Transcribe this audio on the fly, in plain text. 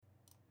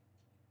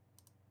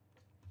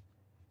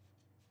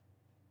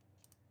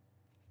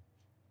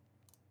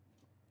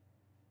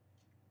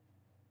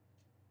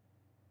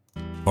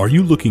Are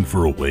you looking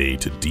for a way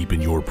to deepen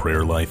your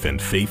prayer life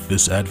and faith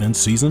this Advent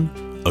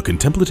season? A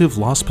Contemplative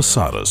Las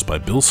Posadas by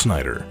Bill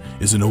Snyder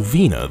is a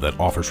novena that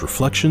offers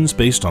reflections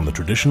based on the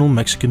traditional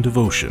Mexican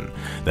devotion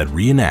that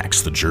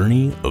reenacts the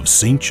journey of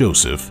Saint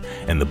Joseph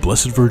and the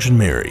Blessed Virgin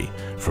Mary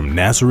from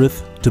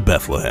Nazareth to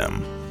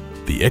Bethlehem.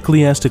 The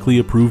ecclesiastically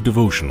approved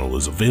devotional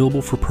is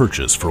available for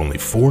purchase for only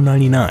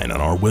 $4.99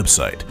 on our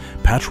website,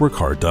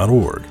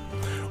 patchworkheart.org,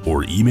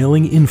 or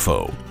emailing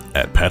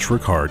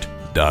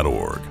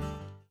info@patchworkheart.org.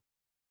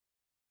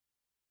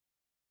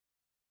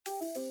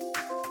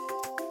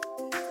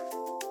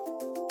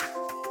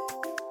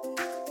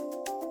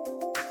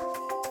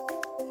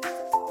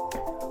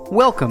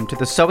 Welcome to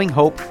the Sowing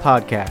Hope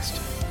podcast.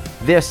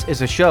 This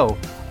is a show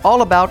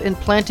all about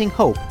implanting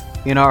hope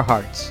in our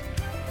hearts.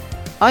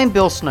 I'm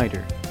Bill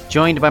Snyder,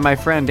 joined by my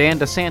friend Ann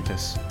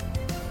DeSantis.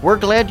 We're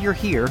glad you're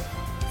here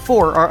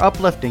for our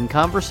uplifting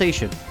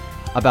conversation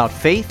about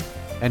faith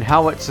and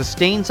how it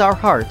sustains our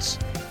hearts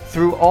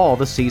through all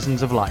the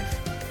seasons of life.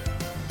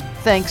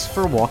 Thanks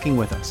for walking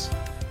with us.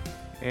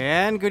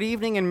 And good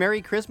evening and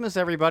Merry Christmas,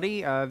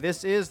 everybody.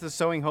 This is the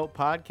Sowing Hope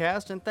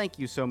podcast, and thank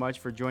you so much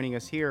for joining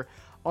us here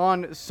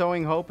on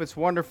Sowing Hope. It's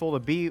wonderful to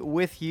be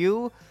with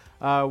you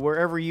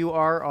wherever you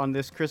are on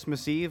this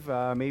Christmas Eve.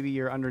 Maybe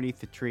you're underneath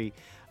the tree,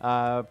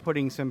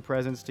 putting some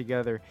presents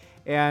together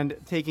and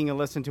taking a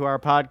listen to our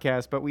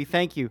podcast. But we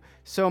thank you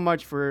so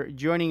much for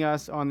joining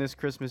us on this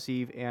Christmas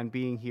Eve and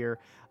being here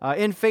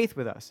in faith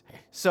with us.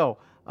 So,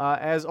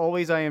 as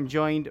always, I am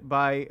joined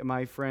by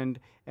my friend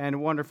and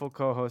wonderful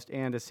co-host,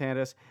 Ann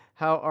DeSantis.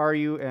 How are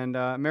you? And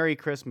Merry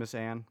Christmas,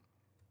 Ann.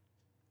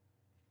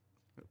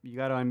 You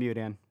got to unmute,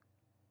 Ann.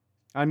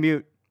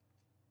 Unmute.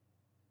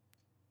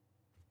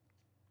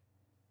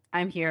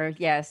 I'm here,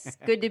 yes.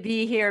 Good to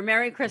be here.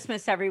 Merry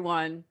Christmas,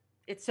 everyone.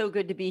 It's so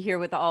good to be here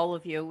with all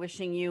of you.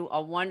 Wishing you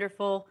a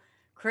wonderful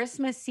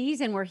Christmas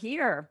season. We're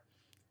here.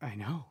 I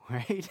know,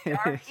 right? We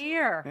are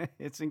here.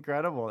 It's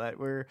incredible that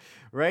we're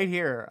right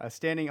here,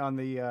 standing on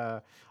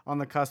the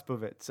cusp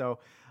of it. So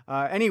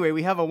anyway,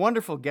 we have a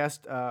wonderful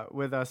guest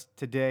with us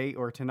today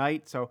or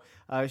tonight. So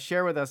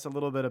share with us a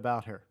little bit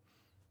about her.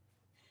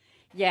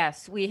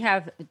 Yes, we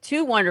have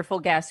two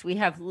wonderful guests. We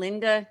have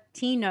Linda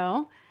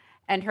Tino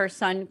and her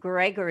son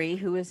Gregory,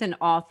 who is an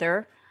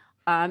author.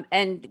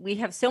 And we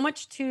have so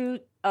much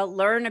to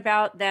learn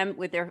about them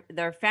with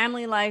their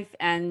family life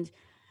and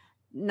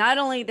not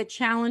only the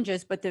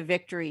challenges, but the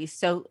victories.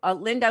 So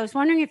Linda, I was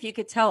wondering if you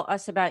could tell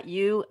us about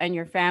you and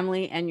your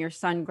family and your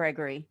son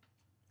Gregory,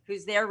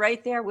 who's there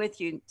right there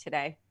with you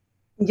today.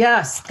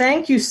 Yes,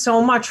 thank you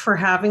so much for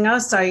having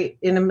us.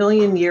 In a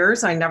million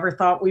years, I never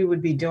thought we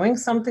would be doing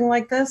something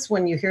like this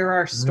when you hear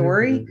our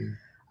story.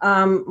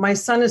 My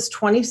son is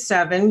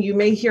 27. You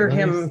may hear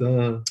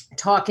him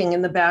talking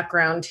in the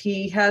background.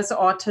 He has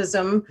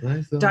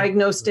autism,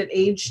 diagnosed at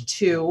age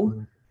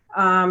 2.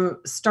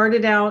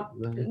 Started out,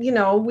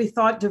 we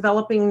thought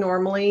developing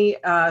normally,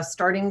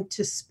 starting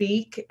to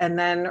speak, and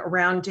then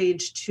around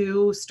age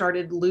 2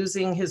 started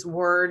losing his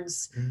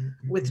words,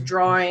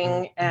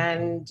 withdrawing,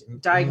 and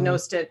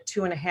diagnosed at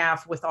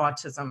 2.5 with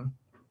autism.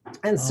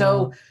 And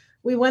so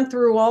we went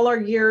through all our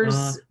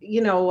years,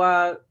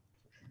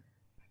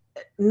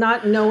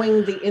 not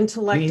knowing the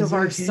intellect of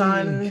our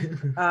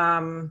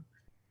son,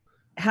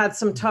 had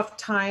some tough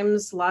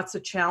times, lots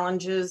of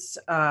challenges,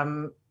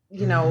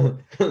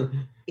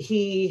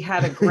 he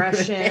had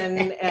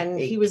aggression, and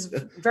he was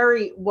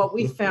very, what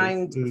we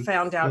found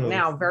out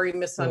now, very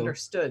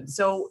misunderstood.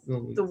 So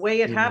the way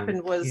it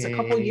happened was a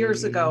couple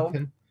years ago,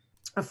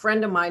 a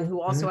friend of mine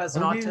who also has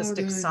an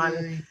autistic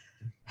son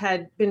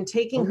had been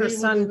taking her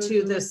son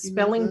to this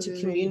Spelling to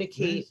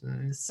Communicate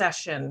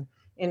session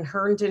in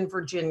Herndon,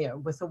 Virginia,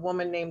 with a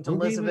woman named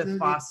Elizabeth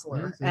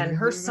Bossler. And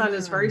her son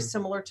is very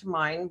similar to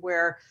mine,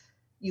 where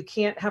you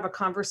can't have a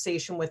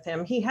conversation with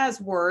him. He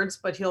has words,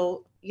 but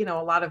he'll, a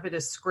lot of it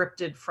is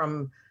scripted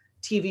from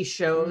TV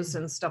shows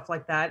and stuff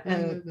like that.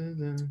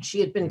 And she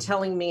had been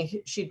telling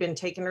me she'd been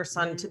taking her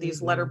son to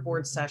these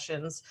letterboard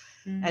sessions,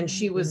 and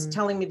she was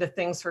telling me the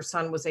things her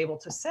son was able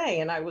to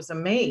say, and I was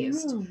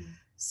amazed.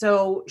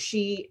 So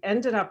she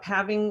ended up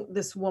having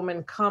this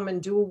woman come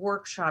and do a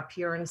workshop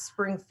here in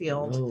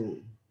Springfield.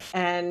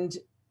 And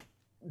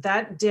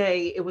that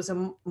day, it was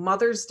a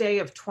Mother's Day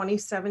of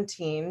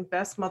 2017,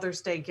 best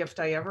Mother's Day gift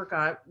I ever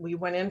got. We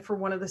went in for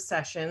one of the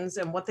sessions,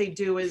 and what they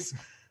do is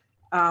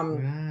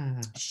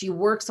she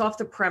works off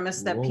the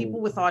premise that people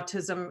with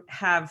autism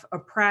have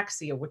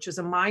apraxia, which is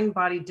a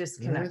mind-body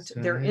disconnect.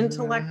 Their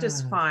intellect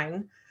is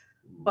fine,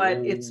 but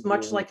it's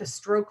much like a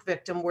stroke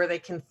victim, where they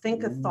can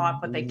think a thought,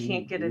 but they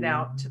can't get it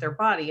out to their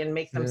body and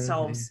make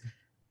themselves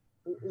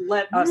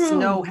let us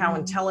know how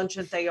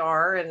intelligent they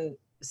are and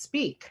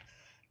speak.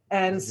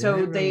 And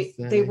so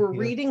they were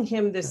reading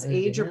him this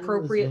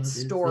age-appropriate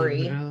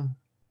story,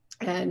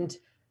 and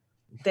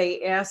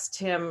they asked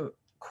him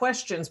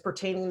questions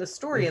pertaining to the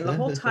story. And the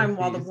whole time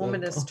while the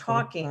woman is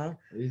talking,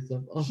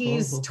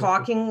 he's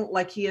talking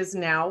like he is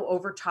now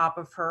over top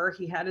of her.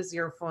 He had his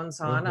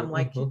earphones on. I'm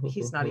like,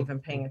 he's not even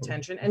paying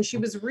attention. And she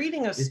was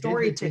reading a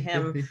story to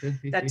him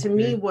that to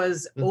me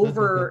was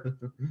over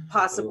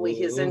possibly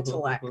his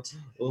intellect.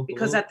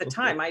 Because at the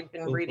time I'd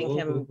been reading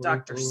him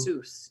Dr.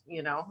 Seuss,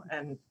 you know,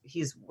 and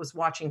he was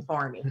watching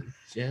Barney.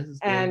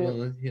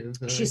 And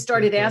she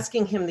started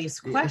asking him these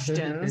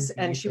questions,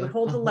 and she would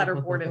hold the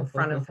letterboard in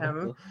front of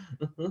him,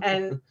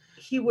 and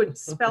he would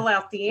spell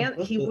out the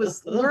answer. He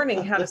was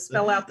learning how to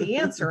spell out the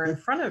answer in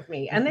front of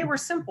me, and they were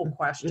simple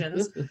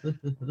questions,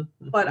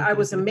 but I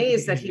was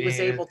amazed that he was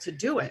able to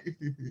do it,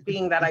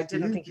 being that I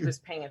didn't think he was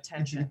paying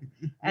attention.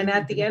 And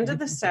at the end of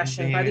the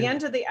session, by the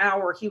end of the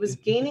hour, he was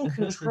gaining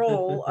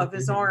control of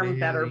his arm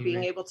better,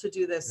 being able to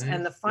do this.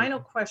 And the final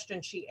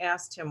question she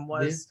asked him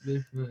was,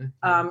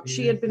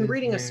 she had been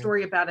reading a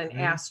story about an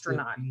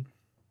astronaut,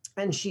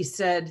 and she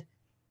said,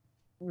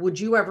 "Would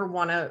you ever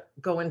want to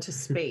go into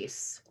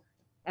space?"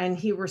 And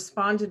he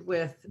responded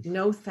with,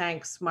 "No,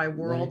 thanks. My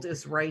world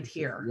is right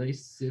here."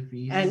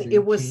 And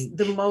it was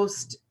the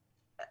most,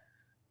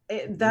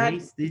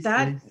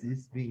 that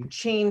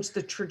changed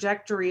the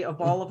trajectory of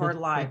all of our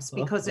lives,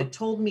 because it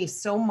told me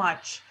so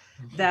much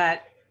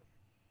that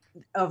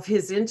of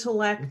his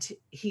intellect.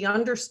 He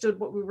understood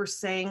what we were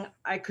saying.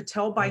 I could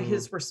tell by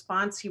his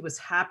response, he was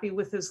happy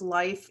with his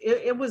life.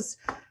 It was,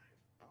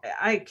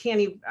 I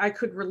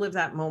could relive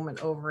that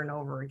moment over and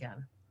over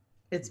again.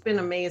 It's been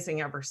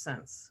amazing ever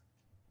since.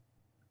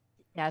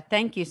 Yeah,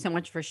 thank you so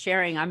much for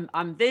sharing.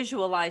 I'm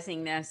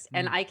visualizing this,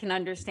 and I can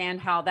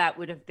understand how that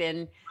would have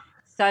been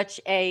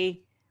such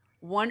a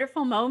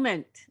wonderful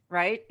moment,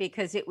 right?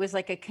 Because it was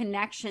like a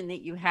connection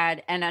that you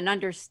had and an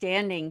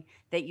understanding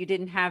that you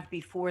didn't have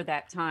before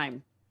that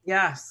time.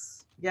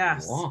 Yes.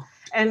 Wow.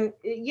 And,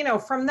 you know,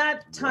 from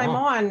that time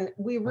on,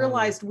 we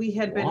realized we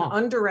had been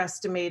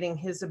underestimating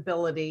his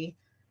ability.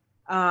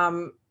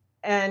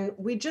 And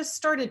we just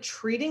started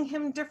treating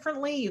him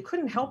differently. You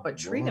couldn't help but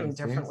treat him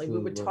differently. We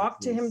would talk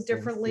to him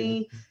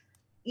differently.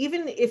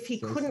 Even if he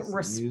couldn't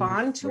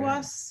respond to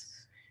us,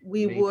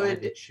 we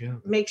would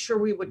make sure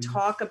we would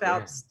talk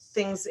about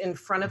things in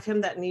front of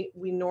him that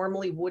we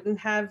normally wouldn't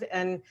have.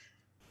 And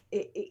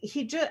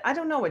he just, I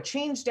don't know, it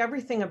changed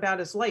everything about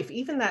his life.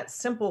 Even that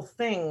simple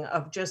thing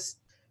of just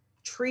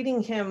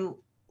treating him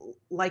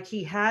like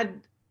he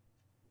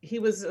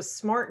was a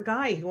smart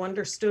guy who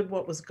understood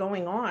what was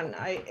going on.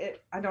 I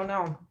don't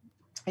know.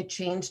 It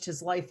changed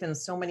his life in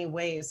so many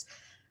ways.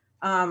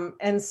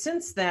 And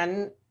since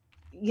then,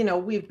 you know,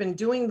 we've been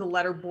doing the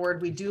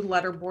letterboard. We do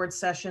letterboard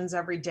sessions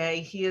every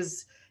day.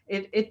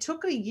 It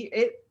took a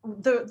year.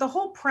 The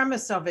whole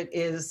premise of it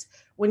is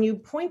when you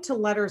point to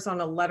letters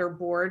on a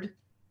letterboard,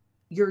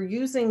 you're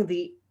using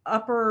the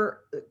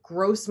upper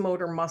gross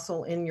motor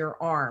muscle in your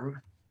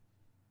arm.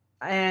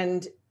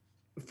 And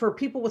for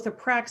people with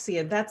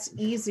apraxia, that's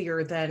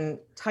easier than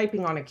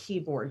typing on a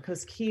keyboard,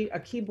 because a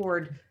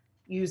keyboard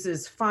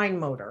uses fine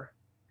motor.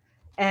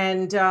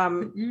 And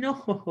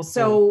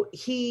so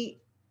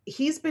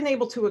he's been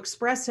able to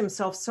express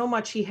himself so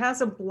much. He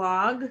has a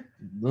blog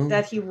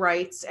that he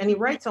writes, and he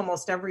writes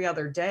almost every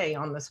other day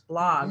on this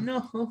blog.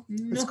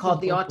 It's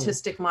called The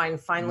Autistic Mind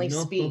Finally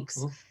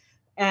Speaks.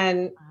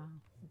 And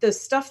the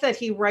stuff that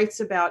he writes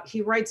about,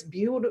 he writes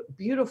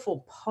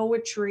beautiful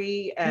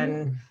poetry.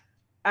 And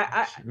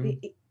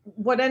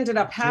what ended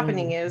up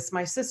happening is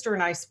my sister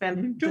and I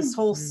spent this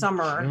whole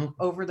summer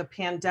over the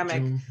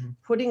pandemic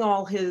putting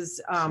all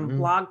his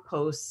blog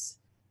posts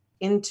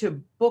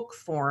into book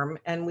form.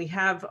 And we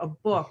have a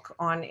book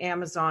on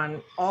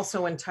Amazon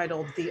also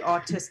entitled The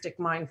Autistic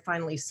Mind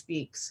Finally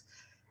Speaks.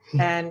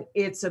 And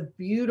it's a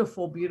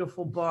beautiful,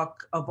 beautiful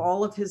book of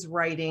all of his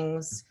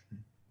writings,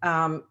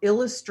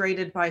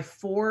 illustrated by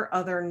 4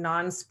 other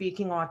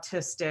non-speaking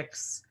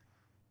autistics.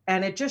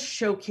 And it just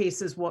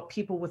showcases what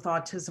people with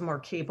autism are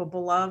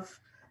capable of.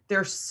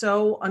 They're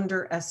so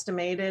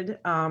underestimated.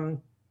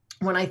 When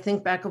I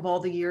think back of all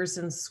the years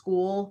in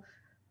school,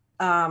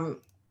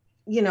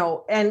 you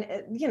know,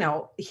 and, you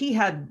know, he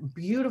had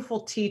beautiful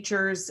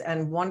teachers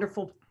and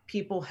wonderful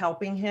people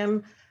helping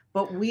him,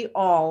 but we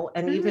all,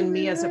 and even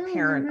me as a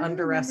parent,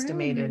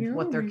 underestimated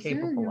what they're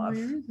capable of.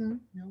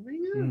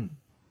 You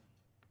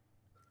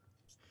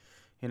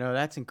know,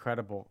 that's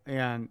incredible.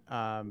 And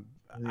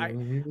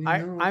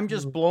I'm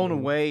just blown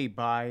away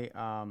by,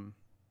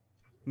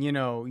 you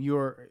know,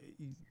 your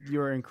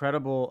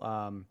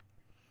incredible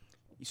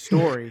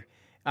story.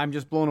 I'm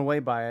just blown away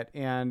by it.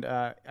 And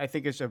I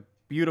think it's a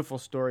beautiful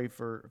story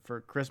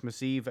for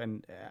Christmas Eve.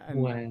 And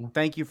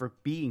thank you for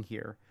being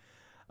here.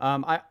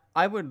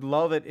 I would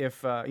love it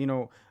if, you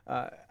know,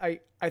 I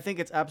think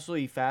it's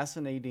absolutely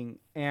fascinating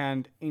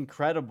and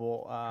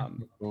incredible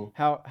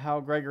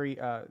how Gregory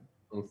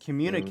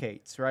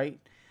communicates, right?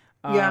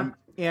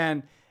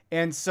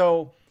 And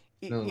so,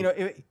 you know,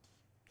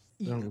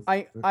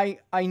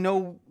 I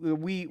know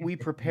we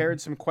prepared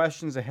some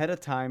questions ahead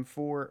of time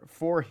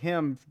for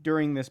him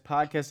during this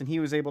podcast, and he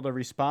was able to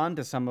respond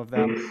to some of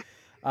them.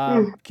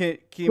 Can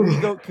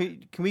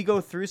we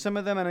go through some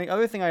of them? And the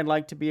other thing I'd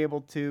like to be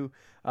able to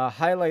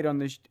highlight on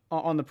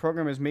the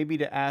program is maybe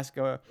to ask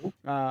toward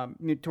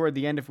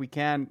the end, if we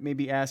can,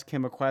 maybe ask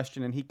him a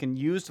question, and he can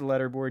use the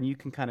letterboard and you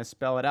can kind of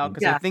spell it out,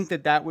 because I think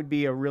that would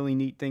be a really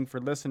neat thing for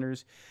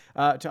listeners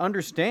to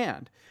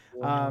understand.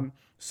 Wow.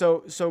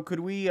 So could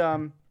we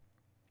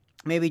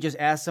maybe just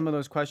ask some of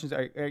those questions,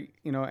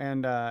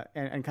 and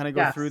kind of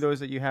go through those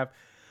that you have.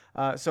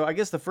 So I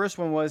guess the first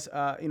one was,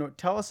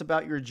 tell us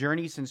about your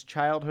journey since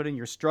childhood and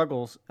your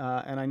struggles.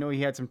 And I know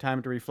he had some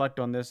time to reflect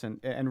on this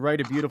and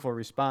write a beautiful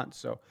response.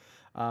 So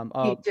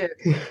he did.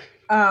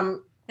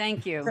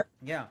 Thank you.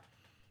 Yeah.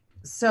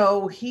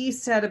 So he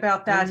said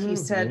about that, he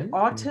said,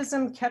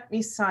 autism kept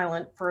me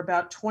silent for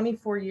about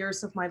 24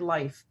 years of my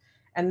life.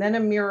 And then a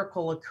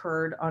miracle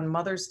occurred on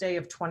Mother's Day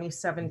of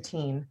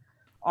 2017.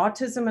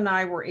 Autism and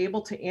I were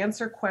able to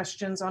answer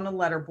questions on a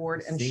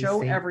letterboard and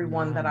show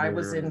everyone that I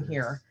was in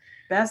here.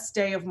 Best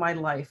day of my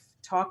life.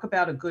 Talk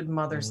about a good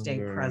Mother's Day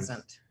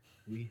present.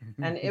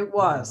 And it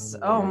was.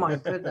 Oh my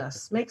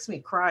goodness. Makes me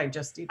cry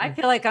just even. I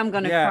feel like I'm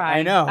going to cry.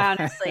 I know.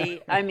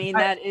 Honestly. I mean,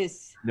 that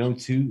is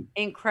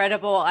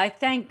incredible. I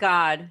thank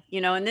God,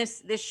 and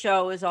this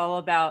show is all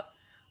about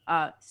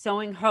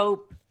sowing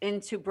hope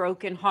into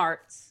broken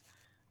hearts.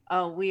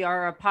 We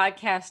are a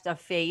podcast of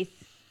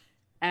faith.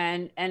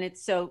 And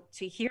it's so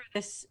to hear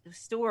this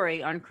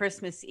story on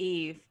Christmas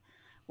Eve,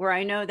 where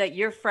I know that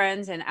your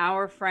friends and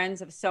our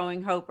friends of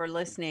Sowing Hope are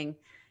listening.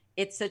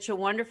 It's such a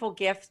wonderful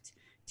gift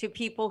to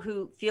people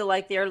who feel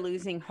like they're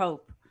losing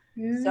hope.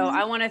 Mm-hmm. So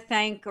I want to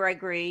thank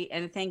Gregory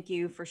and thank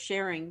you for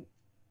sharing,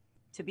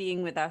 to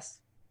being with us.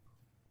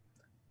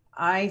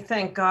 I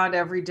thank God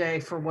every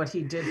day for what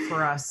he did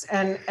for us.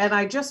 And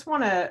I just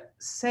want to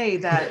say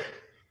that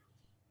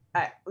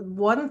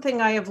one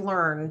thing I have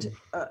learned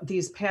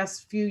these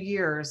past few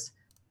years,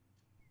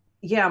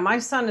 my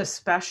son is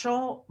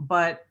special,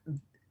 but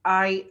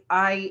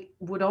I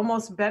would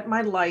almost bet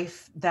my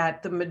life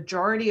that the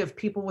majority of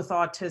people with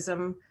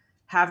autism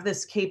have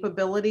this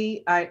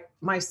capability.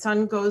 My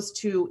son goes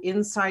to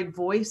Inside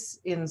Voice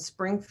in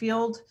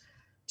Springfield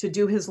to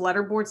do his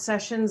letterboard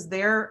sessions.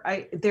 They're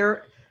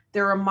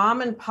a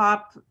mom and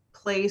pop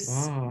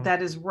place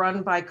that is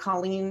run by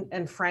Colleen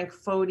and Frank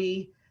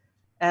Foti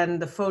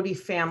and the Foti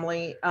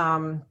family.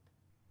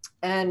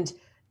 And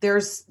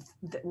there's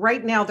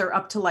right now they're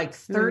up to like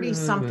 30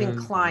 something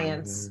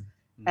clients.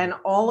 And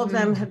all of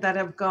them that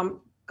have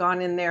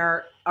gone in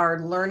there are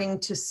learning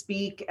to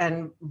speak,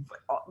 and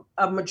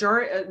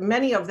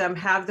many of them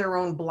have their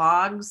own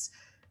blogs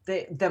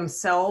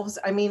themselves.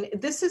 I mean,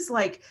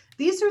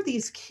 these are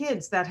these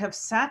kids that have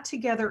sat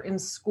together in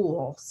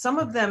school, some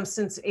of them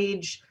since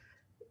age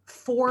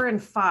 4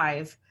 and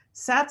 5,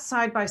 sat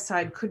side by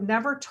side, could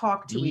never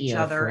talk to each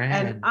other.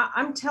 And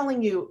I'm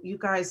telling you, you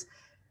guys,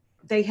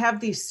 they have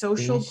these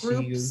social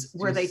groups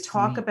where they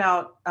talk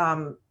about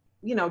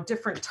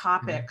different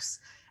topics,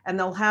 and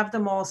they'll have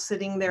them all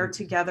sitting there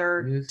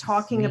together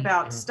talking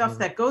about stuff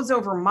that goes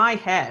over my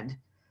head,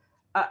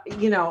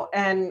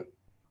 and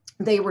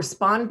they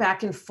respond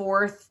back and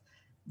forth.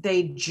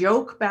 They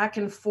joke back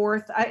and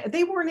forth.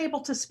 They weren't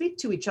able to speak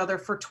to each other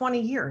for 20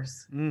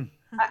 years.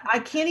 I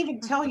can't even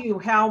tell you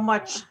how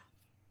much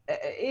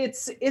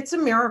it's a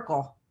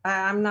miracle.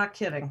 I'm not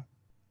kidding.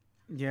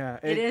 Yeah,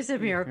 it is a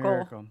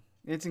miracle.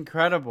 It's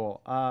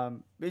incredible.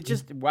 It's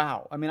just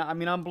wow. I mean,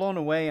 I'm blown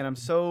away, and I'm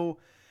so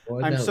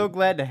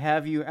glad to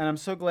have you, and I'm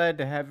so glad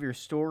to have your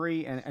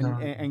story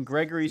and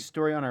Gregory's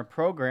story on our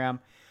program.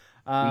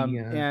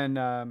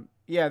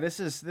 This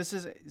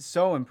is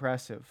so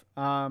impressive.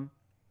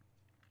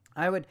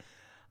 I would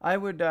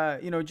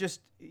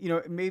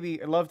maybe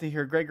love to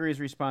hear Gregory's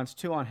response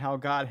too on how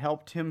God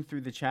helped him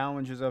through the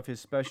challenges of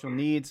his special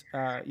needs,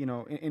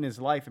 in his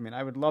life. I mean,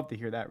 I would love to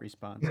hear that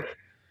response.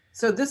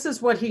 So this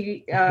is what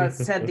he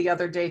said the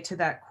other day to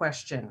that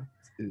question.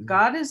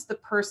 God is the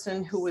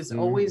person who is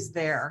always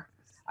there.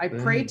 I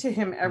pray to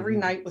him every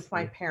night with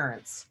my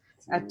parents.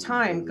 At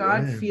times,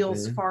 God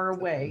feels far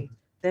away.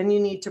 Then you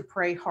need to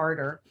pray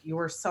harder. You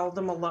are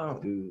seldom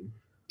alone.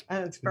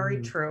 And it's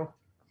very true.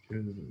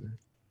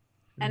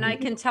 And I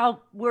can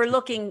tell we're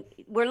looking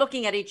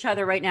at each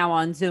other right now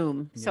on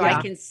Zoom. So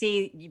I can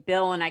see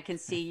Bill, and I can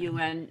see you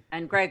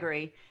and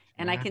Gregory,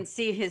 and I can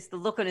see the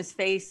look on his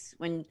face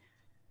when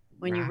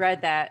you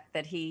read that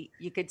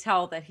you could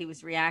tell that he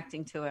was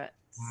reacting to it.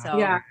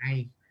 So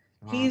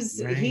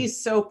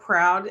he's so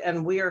proud,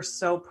 and we are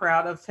so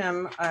proud of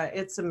him.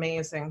 It's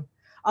amazing.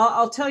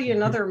 I'll tell you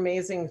another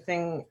amazing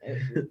thing,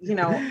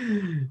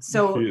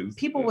 so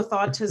people with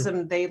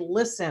autism, they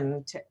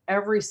listen to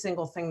every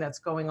single thing that's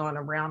going on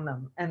around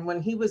them. And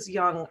when he was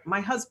young,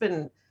 my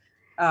husband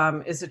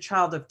is a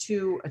child of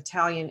 2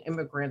 Italian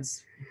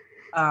immigrants.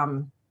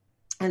 And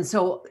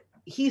so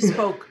he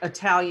spoke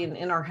Italian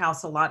in our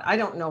house a lot. I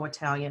don't know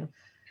Italian,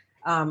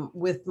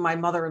 with my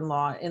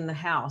mother-in-law in the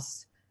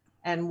house.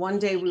 And one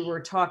day we were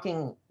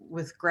talking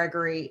with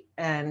Gregory,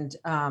 and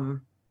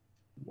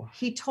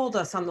he told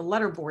us on the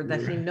letterboard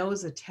that he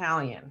knows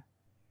Italian.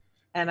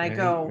 And I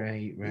go,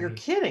 you're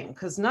kidding,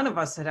 because none of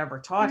us had ever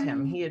taught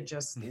him. He had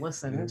just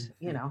listened,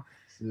 you know.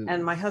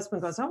 And my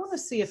husband goes, I want to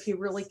see if he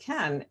really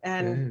can.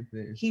 And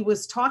he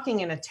was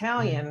talking in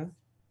Italian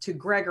to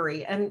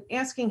Gregory and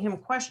asking him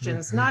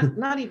questions, not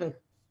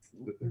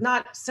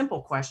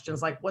simple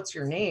questions like, what's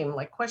your name?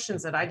 Like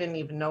questions that I didn't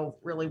even know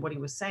really what he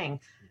was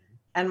saying.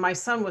 And my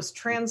son was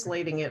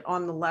translating it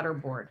on the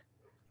letterboard.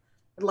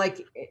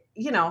 Like,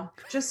 you know,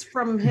 just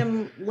from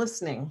him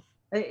listening.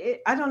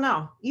 I don't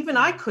know. Even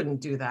I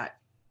couldn't do that.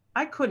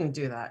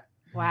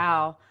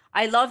 Wow.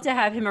 I love to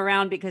have him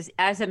around because,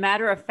 as a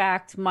matter of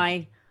fact,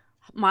 my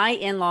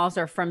in-laws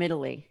are from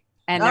Italy,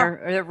 and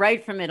they're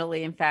right from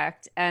Italy, in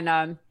fact.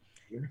 And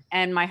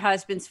my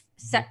husband's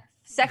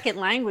second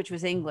language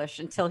was English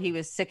until he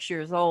was 6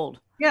 years old.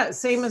 Yeah,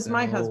 same as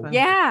my husband.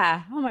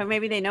 Yeah. Oh my,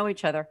 maybe they know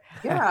each other.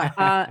 Yeah.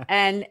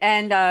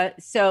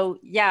 So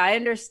yeah, I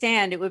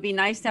understand. It would be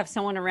nice to have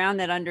someone around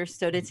that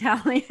understood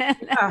Italian.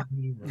 God.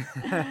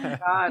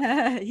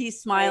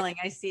 He's smiling.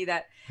 I see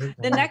that.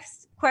 The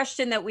next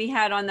question that we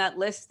had on that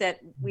list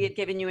that we had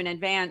given you in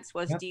advance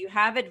was, do you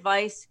have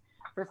advice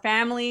for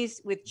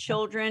families with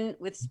children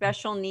with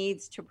special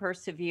needs to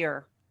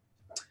persevere?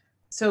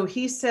 So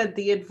he said,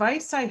 the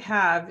advice I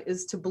have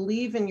is to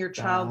believe in your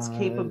child's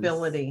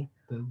capability.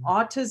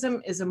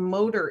 Autism is a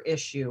motor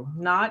issue,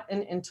 not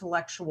an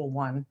intellectual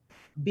one.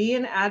 Be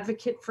an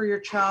advocate for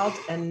your child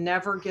and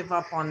never give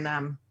up on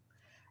them.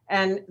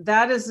 And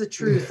that is the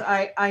truth.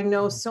 I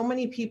know so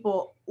many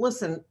people,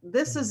 listen,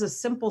 this is a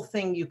simple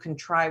thing you can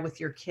try with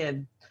your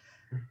kid.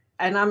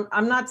 And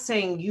I'm not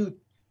saying you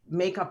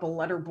make up a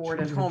letterboard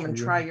at home and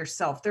try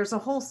yourself. There's a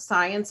whole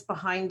science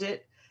behind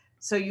it.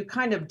 So you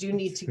kind of do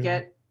need to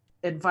get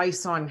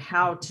advice on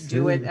how to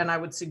do it. And I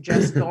would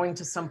suggest going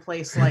to some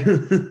place like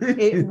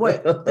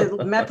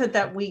the method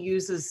that we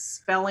use is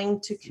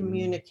spelling to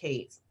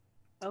communicate.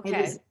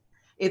 Okay.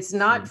 It's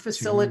not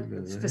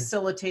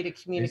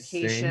facilitated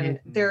communication.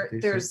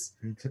 There's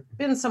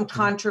been some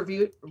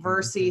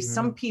controversy.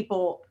 Some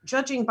people,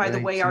 judging by the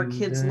way our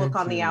kids look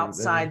on the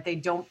outside, they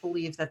don't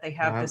believe that they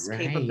have this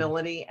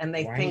capability, and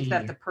they think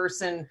that the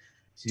person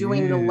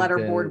doing the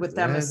letterboard with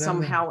them is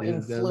somehow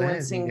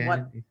influencing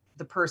what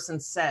the person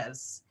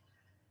says.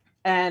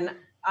 And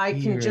I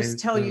can just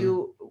tell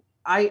you,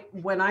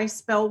 when I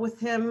spell with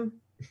him,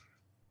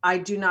 I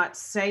do not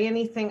say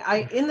anything.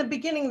 In the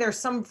beginning, there's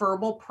some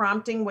verbal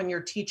prompting when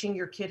you're teaching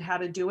your kid how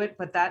to do it,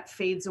 but that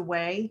fades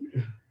away.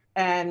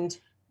 And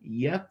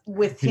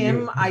with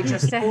him, I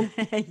just told,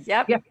 I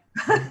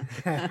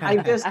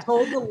just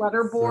told the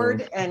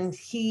letterboard, and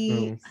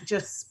he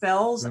just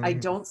spells. I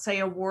don't say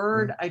a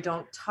word. I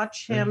don't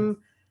touch him.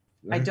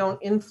 I don't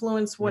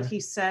influence what he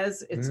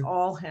says. It's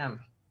all him.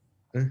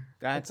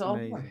 That's all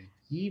amazing.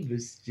 He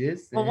was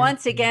just. Well,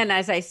 once again,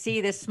 as I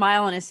see the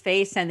smile on his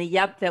face and the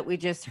yep that we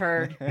just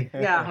heard,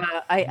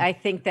 I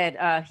think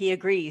that he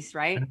agrees,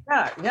 right?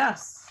 Yeah.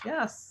 Yes.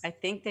 I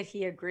think that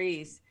he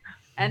agrees.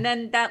 And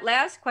then that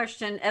last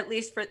question, at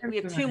least we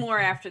have two more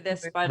after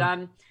this, but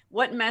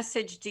what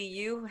message do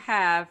you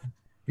have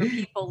for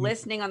people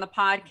listening on the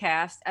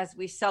podcast as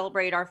we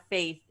celebrate our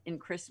faith on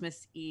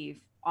Christmas Eve?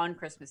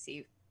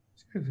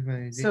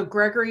 So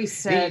Gregory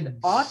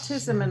said,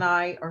 autism and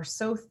I are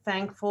so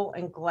thankful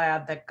and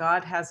glad that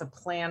God has a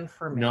plan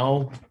for me.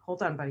 No.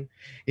 Hold on, buddy.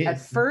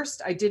 At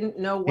first, I didn't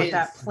know what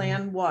that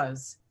plan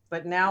was,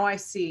 but now I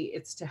see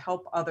it's to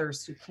help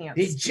others who can't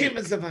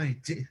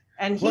speak.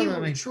 And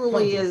he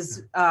truly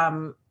is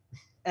an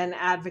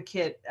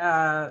advocate.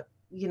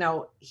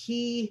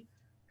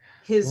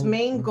 His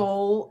main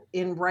goal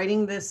in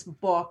writing this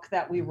book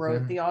that we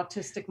wrote, The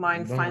Autistic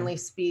Mind Finally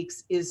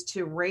Speaks, is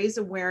to raise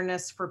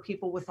awareness for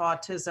people with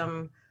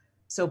autism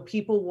so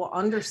people will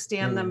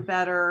understand them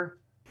better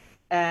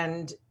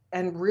and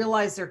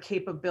realize their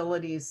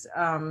capabilities.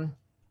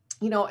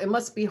 It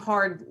must be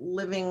hard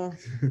living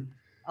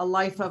a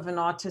life of an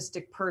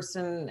autistic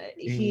person.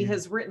 He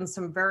has written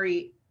some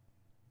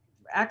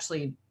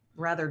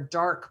rather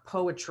dark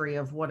poetry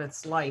of what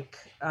it's like.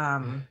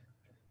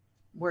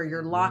 Where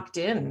you're locked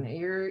in,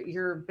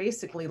 you're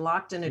basically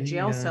locked in a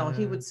jail cell.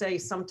 He would say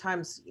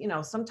sometimes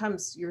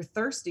you're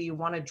thirsty, you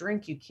want a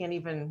drink, you can't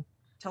even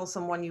tell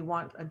someone you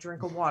want a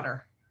drink of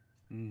water.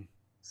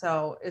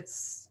 So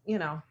it's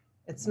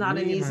not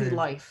an easy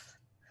life.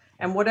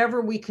 And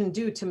whatever we can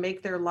do to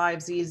make their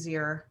lives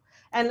easier.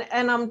 And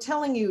I'm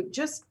telling you,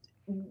 just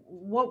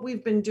what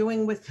we've been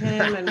doing with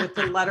him and with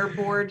the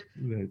letterboard,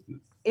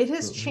 it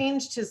has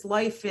changed his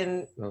life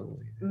in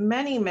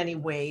many, many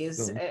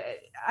ways.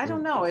 I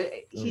don't know.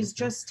 He's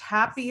just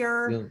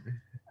happier.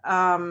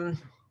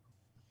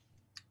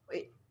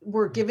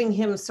 We're giving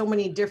him so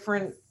many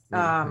different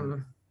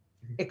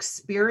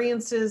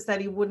experiences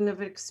that he wouldn't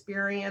have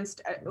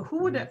experienced.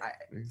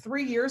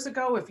 3 years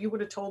ago, if you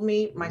would have told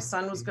me my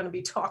son was going to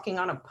be talking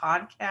on a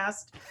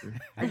podcast,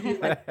 I'd be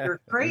like,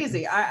 you're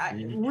crazy.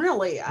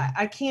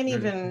 I can't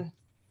even.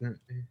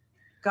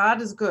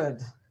 God is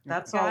good.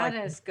 That's all. God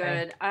is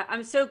good.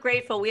 I'm so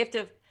grateful. We have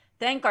to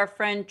thank our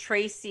friend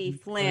Tracy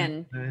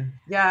Flynn.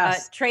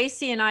 Yes.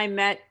 Tracy and I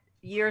met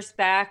years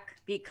back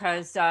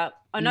because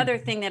another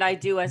thing that I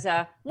do as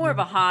a more of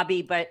a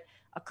hobby, but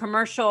a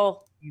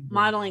commercial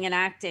modeling and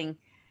acting.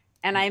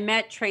 And I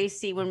met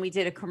Tracy when we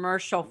did a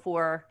commercial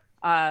for,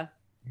 I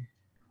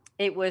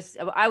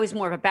was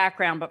more of a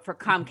background, but for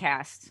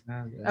Comcast.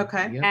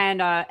 Okay.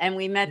 And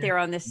we met there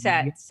on the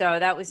set. So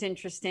that was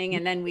interesting.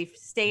 And then we've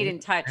stayed in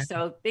touch.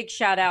 So big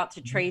shout out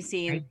to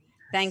Tracy and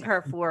thank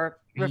her for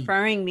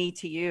referring me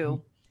to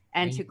you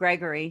and to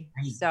Gregory.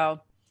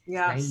 So,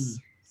 yes.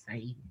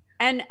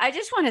 And I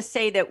just want to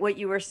say that what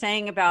you were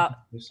saying about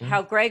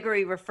how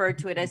Gregory referred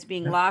to it as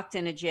being locked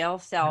in a jail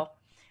cell,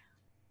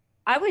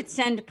 I would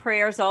send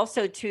prayers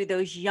also to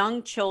those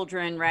young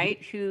children,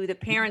 right? Who the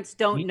parents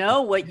don't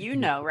know what you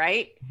know,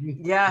 right?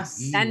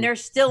 Yes. And they're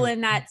still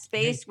in that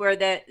space where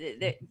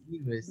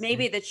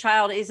maybe the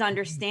child is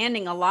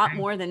understanding a lot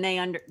more than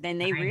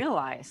they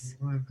realize.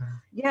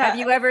 Yeah. Have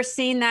you ever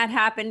seen that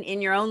happen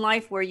in your own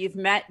life where you've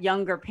met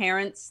younger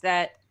parents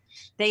that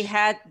they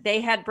had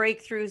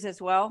breakthroughs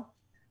as well?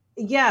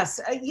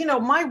 Yes.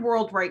 My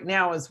world right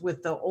now is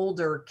with the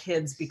older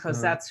kids because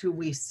that's who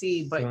we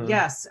see. But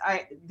yes,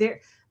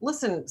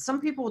 listen,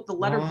 some people with the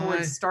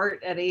letterboard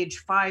start at age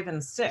 5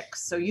 and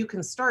 6. So you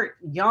can start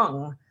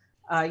young.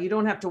 You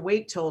don't have to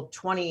wait till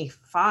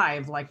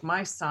 25 like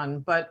my son.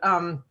 But,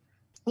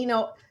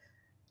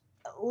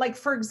 like,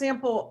 for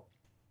example,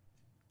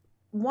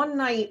 one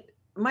night,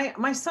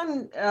 my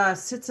son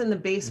sits in the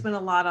basement a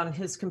lot on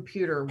his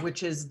computer,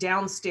 which is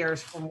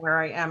downstairs from where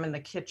I am in the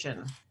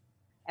kitchen.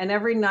 And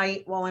every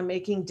night while I'm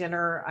making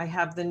dinner, I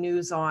have the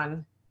news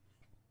on.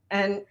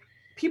 And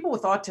people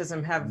with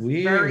autism have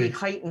very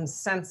heightened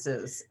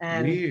senses.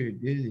 And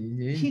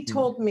he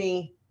told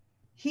me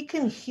he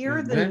can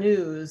hear the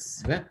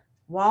news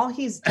while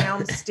he's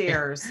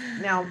downstairs.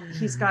 Now,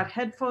 he's got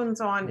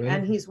headphones on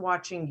and he's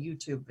watching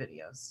YouTube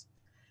videos.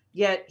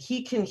 Yet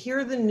he can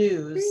hear the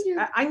news.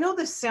 I know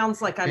this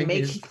sounds like I'm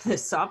making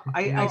this up.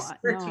 I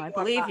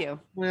believe you.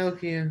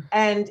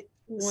 And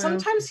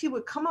sometimes he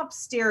would come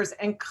upstairs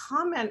and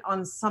comment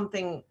on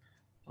something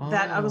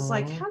that I was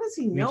like, how does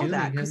he know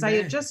that? Because I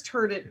had just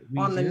heard it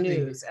on the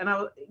news. And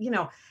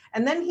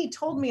and then he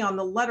told me on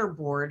the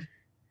letterboard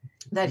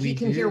that he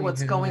can hear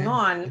what's going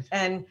on.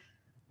 And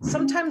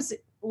sometimes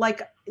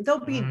like there'll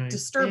be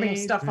disturbing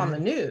stuff on the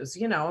news.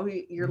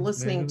 You're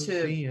listening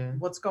to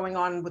what's going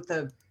on with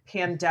the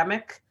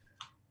pandemic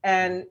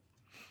and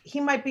he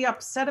might be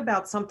upset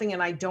about something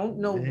and I don't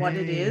know what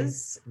it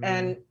is.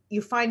 And you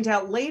find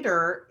out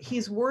later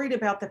he's worried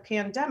about the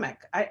pandemic.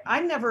 I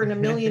never in a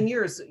million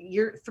years,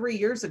 3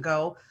 years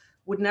ago,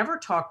 would never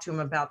talk to him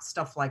about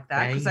stuff like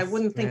that because I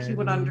wouldn't think he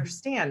would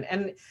understand.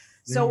 And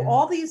so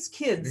all these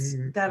kids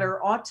that are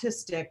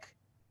autistic,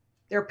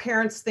 their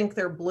parents think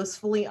they're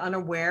blissfully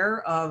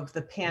unaware of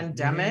the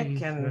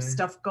pandemic and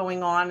stuff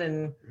going on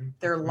in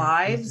their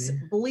lives.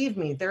 Believe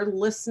me, they're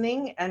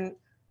listening, and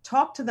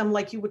talk to them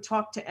like you would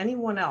talk to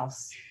anyone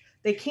else.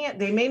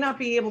 They may not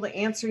be able to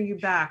answer you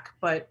back,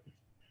 but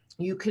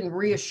you can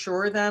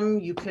reassure them,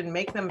 you can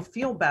make them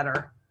feel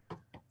better.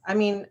 I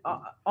mean,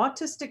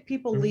 autistic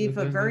people lead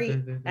a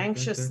very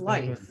anxious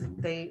life.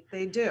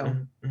 They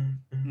do.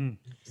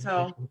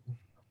 So,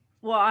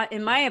 well,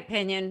 in my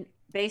opinion,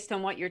 based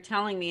on what you're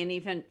telling me, and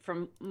even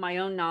from my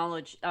own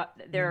knowledge,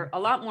 they're a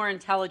lot more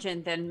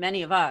intelligent than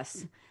many of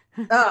us,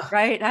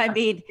 right? I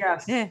mean,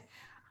 yes.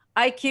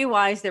 IQ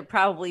wise, they're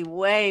probably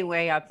way,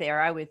 way up there,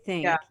 I would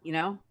think,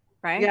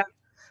 right? Yeah.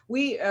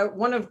 We,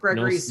 one of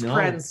Gregory's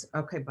friends,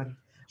 okay, buddy.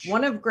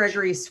 One of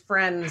Gregory's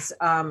friends,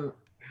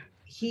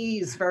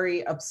 he's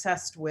very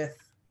obsessed with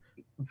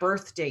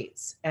birth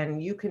dates,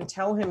 and you can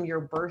tell him your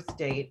birth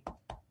date.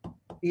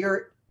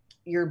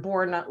 You're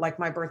born, like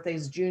my birthday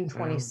is June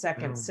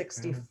 22nd,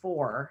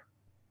 64.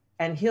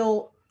 And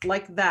he'll,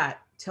 like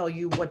that, tell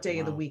you what day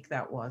of the week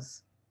that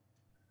was.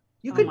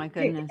 You could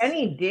pick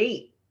any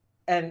date,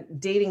 and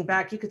dating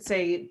back, you could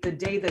say the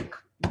day that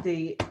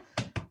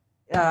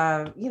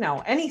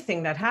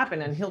anything that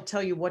happened, and he'll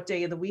tell you what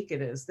day of the week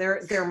it is.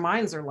 Their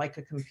minds are like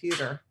a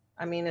computer.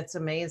 I mean, it's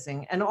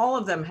amazing. And all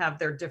of them have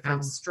their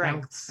different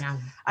strengths.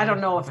 I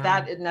don't know if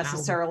that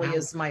necessarily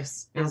is my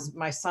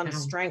son's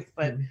strength,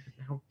 but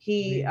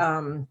he's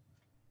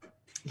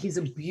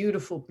a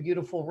beautiful,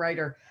 beautiful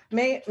writer.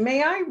 May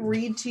I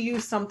read to you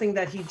something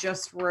that he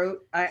just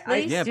wrote?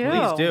 Please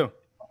do.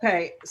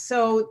 Okay,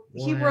 so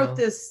he wrote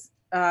this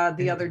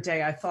the other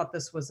day. I thought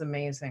this was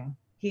amazing.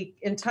 He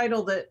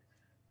entitled it,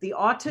 "The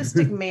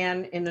Autistic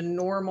Man in a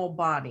Normal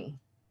Body."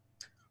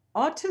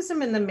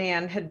 Autism and the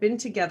man had been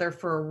together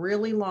for a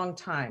really long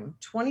time,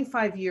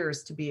 25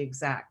 years to be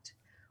exact.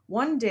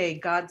 One day,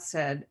 God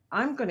said,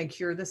 "I'm going to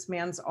cure this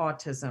man's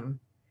autism."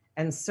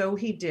 And so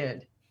he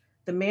did.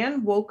 The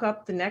man woke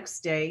up the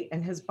next day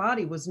and his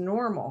body was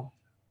normal.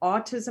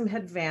 Autism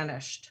had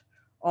vanished.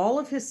 All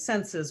of his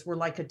senses were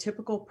like a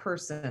typical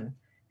person.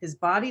 His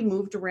body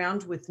moved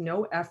around with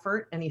no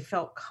effort and he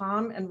felt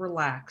calm and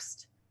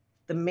relaxed.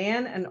 The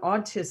man and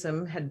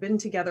autism had been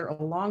together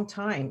a long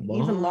time,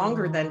 even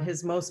longer than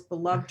his most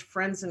beloved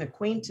friends and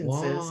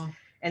acquaintances,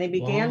 and he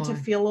began to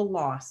feel a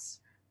loss.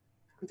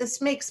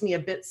 "This makes me a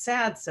bit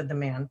sad," said the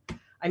man.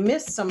 I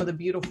miss some of the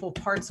beautiful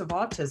parts of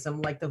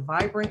autism, like the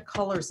vibrant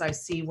colors I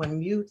see when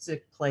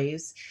music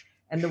plays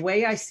and the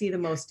way I see the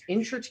most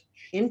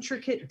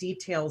intricate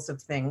details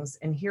of things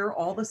and hear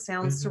all the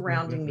sounds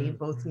surrounding me,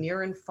 both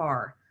near and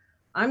far.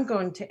 I'm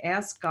going to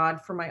ask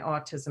God for my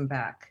autism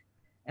back.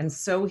 And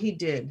so he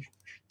did.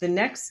 The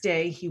next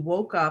day, he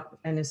woke up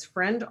and his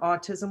friend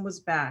autism was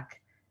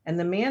back. And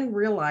the man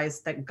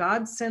realized that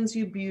God sends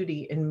you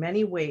beauty in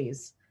many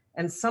ways.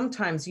 And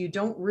sometimes you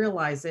don't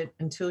realize it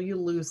until you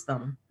lose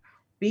them.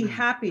 Be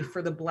happy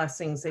for the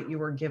blessings that you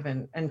were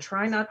given and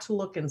try not to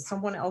look in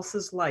someone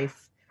else's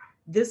life.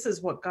 This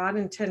is what God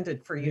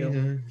intended for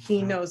you.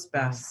 He knows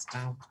best.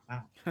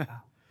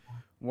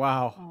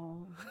 Wow.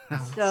 Oh,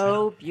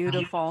 so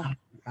beautiful.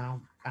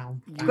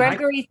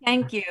 Gregory,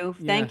 thank you.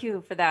 Thank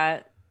you for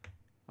that.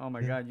 Oh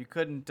my God, you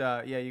couldn't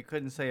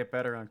say it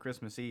better on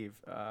Christmas Eve.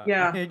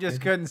 Yeah. You just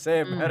couldn't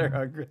say it better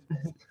on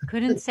Christmas.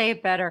 Couldn't say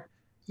it better.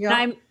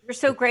 Yeah. And we're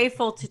so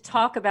grateful to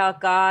talk about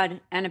God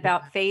and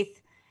about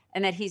faith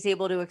and that he's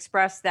able to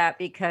express that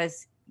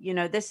because, you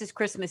know, this is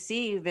Christmas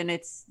Eve and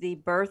it's the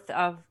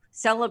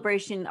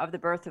celebration of the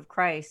birth of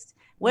Christ.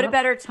 What a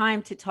better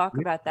time to talk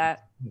about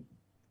that.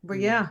 But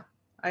yeah,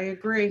 I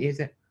agree.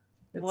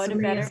 What a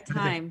better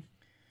time.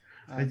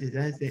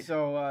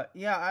 So I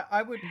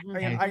would.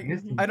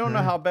 I don't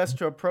know how best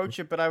to approach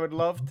it, but I would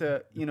love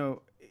to, you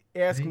know,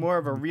 ask more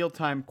of a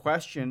real-time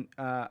question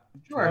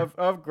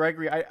of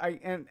Gregory.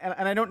 And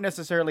I don't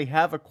necessarily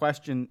have a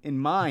question in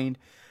mind.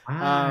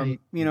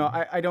 You know,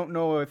 I don't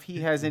know if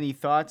he has any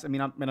thoughts. I mean,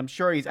 I'm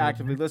sure he's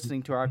actively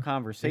listening to our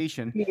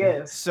conversation. He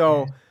is.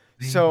 So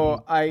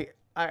I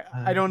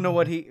don't know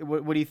what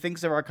he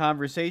thinks of our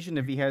conversation.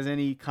 If he has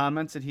any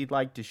comments that he'd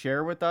like to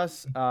share with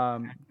us,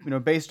 you know,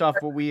 based off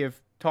what we have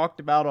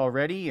talked about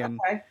already, and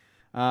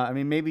I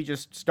mean, maybe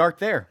just start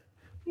there.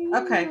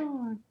 Okay.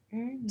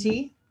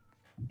 THANK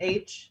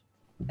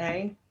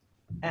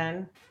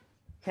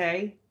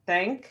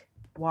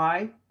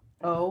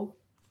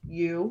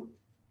YOUFOR.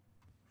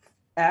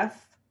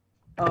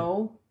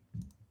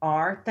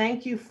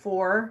 Thank you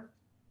for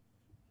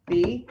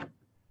BEING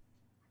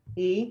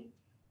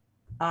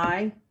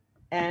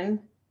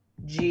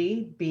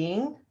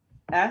being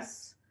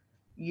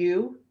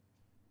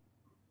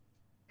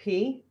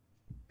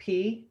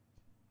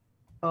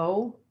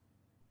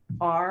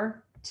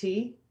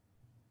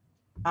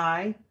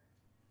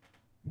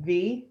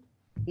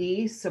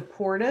SUPPORTIVE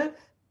supportive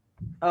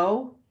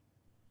OF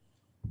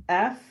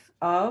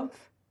of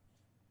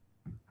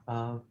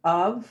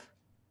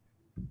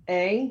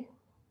AUTISTICS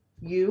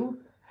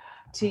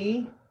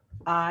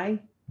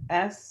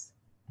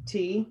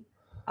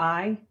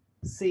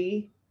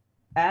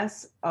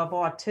of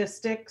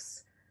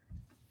autistics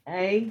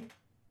AND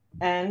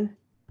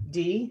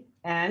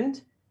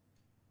and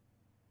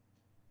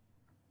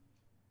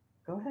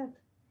go ahead.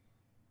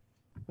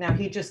 Now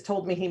he just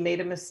told me he made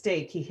a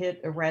mistake. He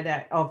hit a red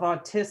X of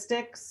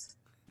autistics.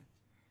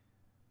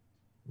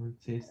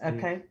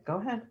 Okay, go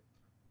ahead.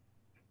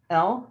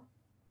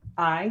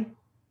 LIKE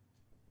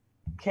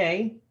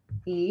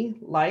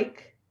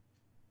like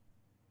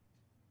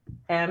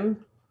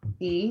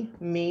ME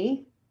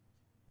me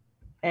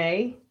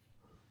AND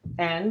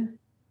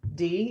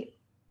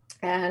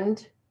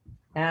and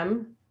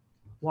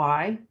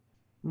MY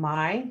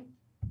my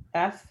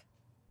FRIENDS.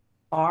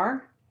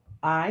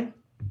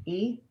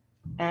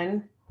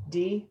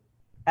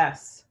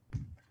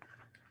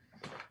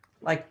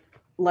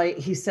 Like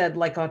he said,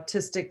 like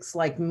autistics,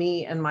 like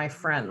me and my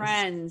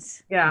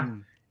friends. Yeah.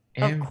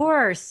 Of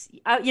course.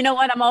 You know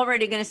what I'm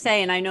already going to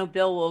say, and I know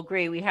Bill will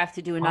agree, we have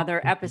to do another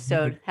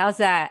episode. How's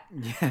that?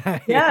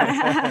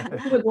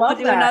 Yes. Would love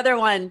we'll do another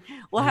one.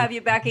 We'll have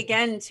you back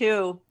again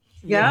too.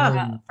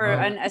 Yeah.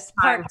 As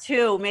part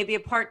 2, maybe a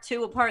part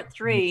 2, a part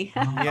 3.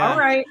 All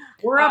right.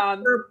 We're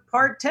up for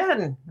part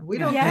 10. We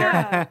don't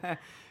care.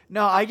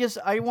 No,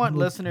 I want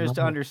listeners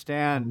to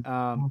understand,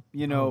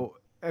 you know,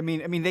 I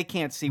mean, they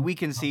can't see. We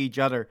can see each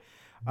other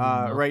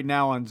right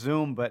now on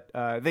Zoom, but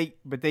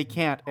they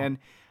can't. And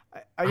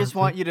I just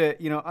want you to,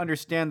 you know,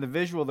 understand the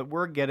visual that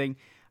we're getting.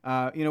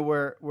 You know,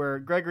 where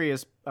Gregory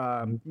is,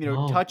 you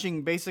know,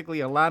 touching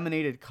basically a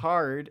laminated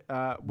card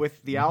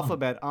with the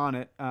alphabet on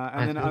it,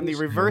 and then on the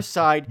reverse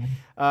side,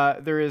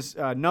 there is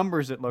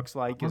numbers. It looks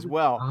like as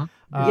well.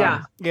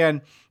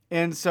 And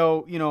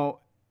so, you know,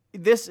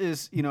 this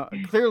is, you know,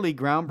 clearly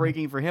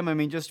groundbreaking for him. I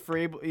mean, just for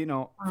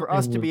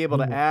us to be able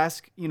to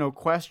ask, you know,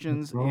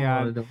 questions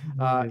and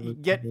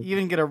get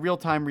a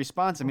real-time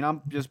response. I mean,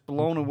 I'm just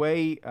blown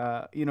away,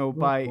 you know,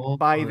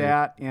 by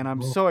that, and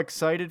I'm so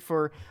excited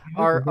for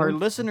our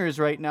listeners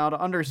right now to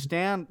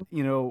understand,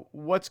 you know,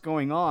 what's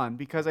going on,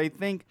 because I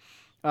think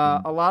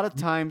a lot of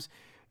times,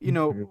 you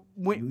know,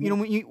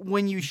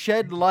 when you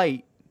shed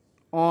light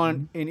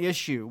on an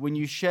issue, when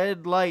you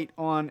shed light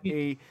on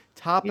a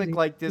topic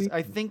like this,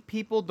 I think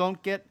people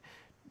don't get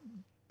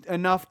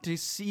enough to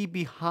see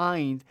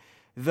behind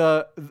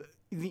the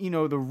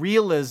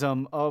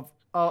realism of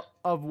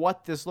of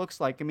what this looks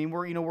like. I mean,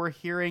 we're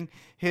hearing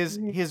his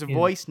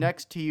voice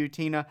next to you,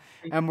 Tina,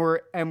 and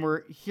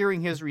we're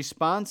hearing his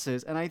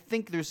responses. And I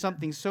think there's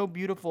something so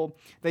beautiful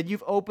that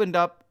you've opened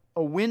up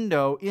a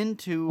window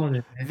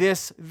into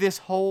this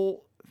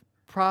whole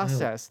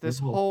process, this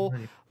whole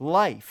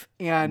life.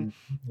 And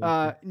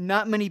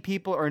not many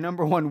people are,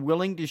 number one,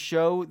 willing to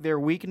show their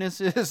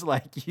weaknesses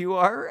like you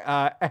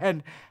are,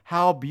 and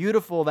how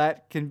beautiful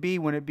that can be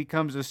when it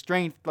becomes a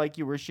strength, like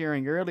you were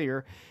sharing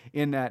earlier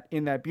in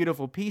that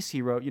beautiful piece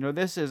he wrote.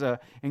 This is a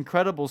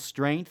incredible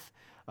strength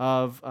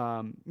of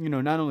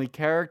not only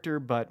character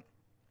but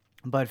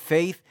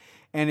faith.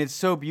 And it's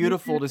so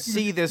beautiful to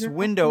see this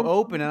window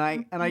open,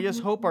 and I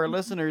just hope our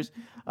listeners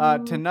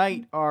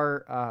tonight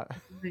are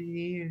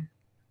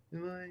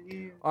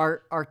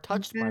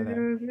touched by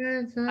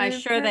that. I'm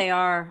sure they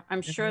are.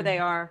 I'm sure they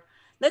are.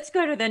 Let's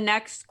go to the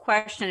next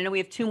question. I know we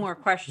have two more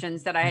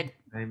questions that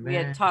we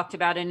had talked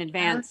about in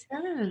advance.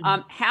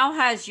 How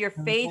has your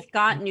faith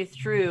gotten you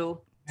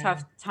through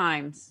tough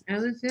times?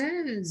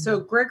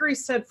 So Gregory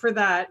said for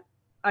that,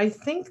 I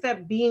think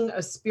that being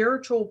a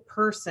spiritual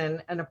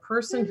person and a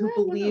person who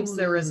believes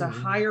there is a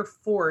higher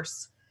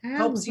force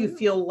helps you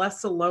feel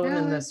less alone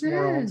in this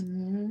world.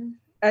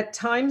 At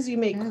times you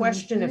may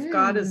question if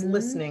God is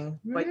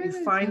listening, but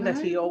you find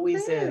that he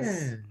always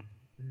is.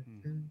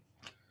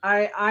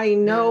 I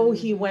know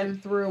he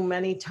went through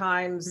many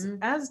times,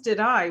 as did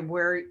I,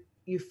 where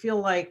you feel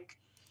like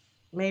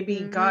maybe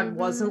God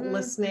wasn't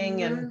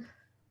listening. And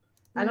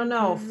I don't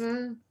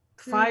know,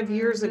 5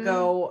 years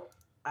ago,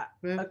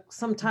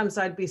 sometimes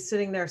I'd be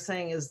sitting there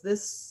saying, is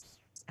this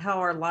how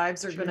our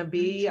lives are going to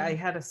be? I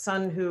had a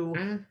son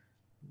who,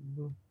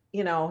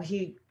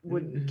 he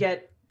would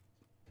get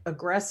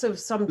aggressive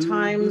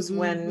sometimes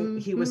when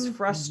he was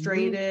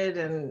frustrated,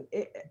 and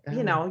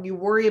you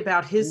worry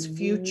about his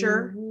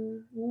future,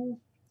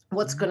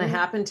 what's going to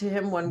happen to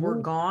him when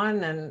we're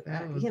gone. And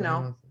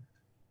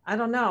I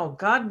don't know,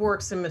 God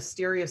works in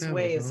mysterious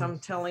ways, I'm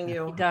telling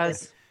you. He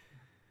does.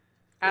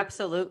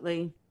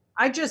 Absolutely.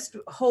 I just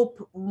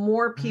hope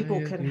more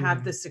people can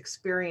have this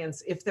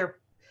experience. If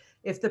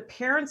the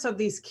parents of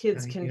these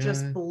kids can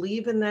just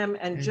believe in them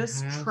and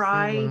just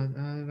try,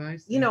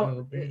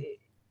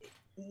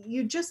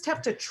 you just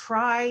have to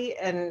try.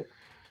 And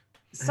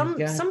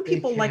some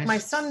people, like my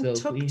son,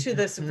 took to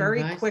this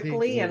very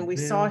quickly, and we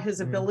saw his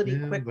ability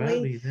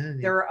quickly.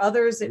 There are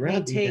others, it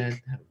may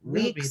take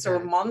weeks or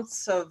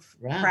months of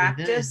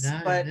practice,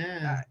 but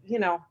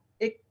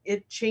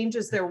it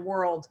changes their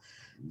world.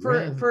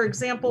 For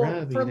example,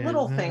 for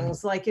little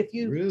things, like if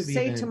you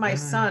say to my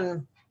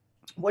son,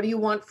 what do you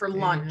want for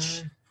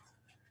lunch?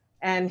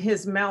 And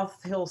his mouth,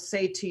 he'll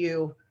say to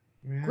you,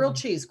 grilled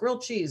cheese,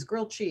 grilled cheese,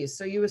 grilled cheese.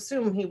 So you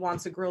assume he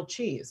wants a grilled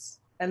cheese.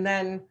 And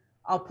then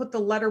I'll put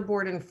the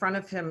letterboard in front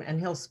of him and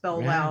he'll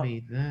spell out,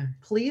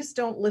 please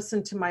don't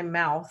listen to my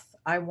mouth.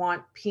 I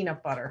want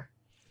peanut butter.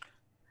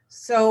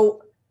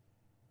 So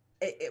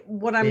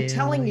what I'm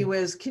telling you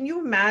is, can you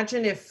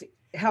imagine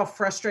how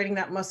frustrating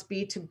that must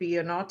be to be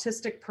an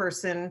autistic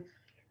person?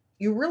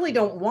 You really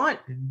don't want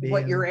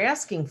what you're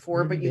asking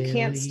for, but you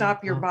can't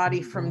stop your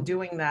body from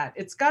doing that.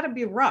 It's got to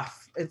be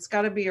rough. It's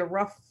got to be a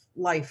rough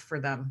life for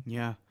them.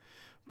 Yeah.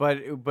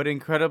 But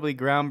incredibly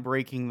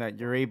groundbreaking that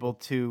you're able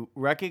to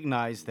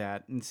recognize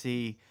that and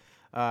see.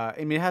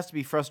 It has to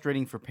be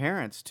frustrating for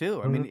parents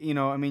too. I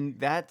mean,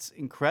 that's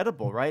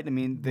incredible, right? I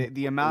mean,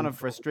 the amount of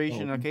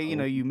frustration. Okay,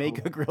 you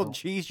make a grilled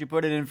cheese, you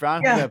put it in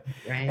front of them,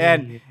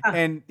 and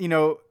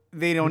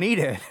they don't eat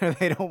it, or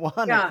they don't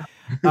want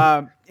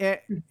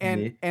it.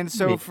 And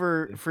so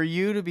for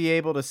you to be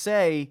able to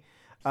say,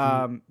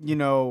 okay,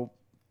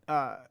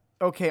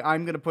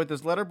 I'm going to put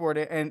this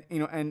letterboard and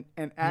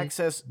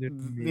access,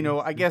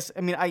 I guess,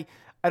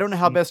 I don't know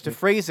how best to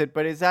phrase it,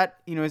 but is that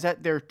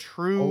their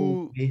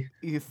true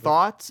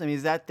thoughts? I mean,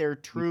 is that their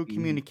true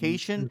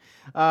communication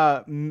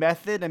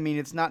method? I mean,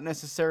 it's not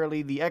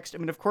necessarily the extra. I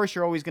mean, of course,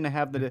 you're always going to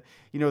have the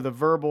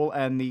verbal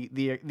and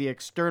the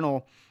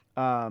external,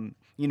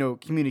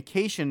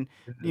 communication,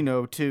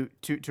 to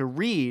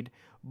read,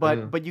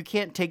 but you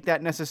can't take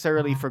that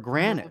necessarily for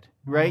granted,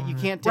 right? You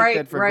can't take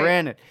that for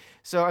granted.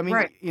 So, I mean,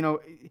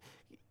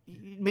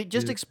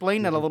 just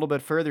explain that a little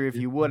bit further, if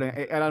you would.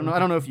 I don't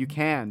know if you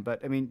can,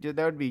 but I mean, that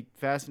would be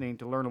fascinating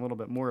to learn a little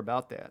bit more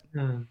about that.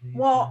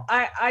 Well,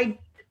 I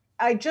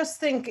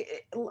just think,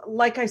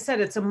 like I said,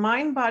 it's a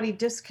mind-body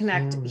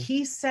disconnect.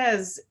 He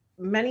says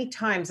many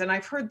times, and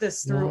I've heard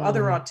this through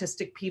other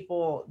autistic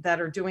people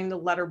that are doing the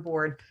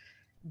letterboard,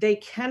 they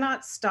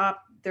cannot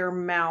stop their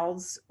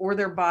mouths or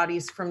their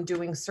bodies from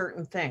doing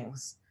certain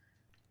things.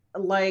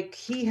 Like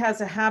he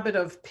has a habit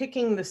of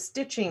picking the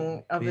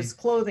stitching of his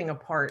clothing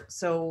apart.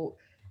 So,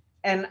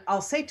 and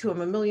I'll say to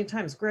him a million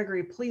times,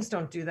 Gregory, please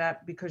don't do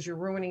that because you're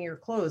ruining your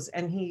clothes.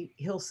 And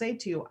he'll say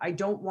to you, I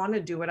don't want to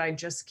do it. I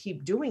just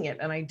keep doing it.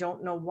 And I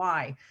don't know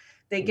why.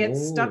 They get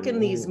stuck in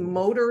these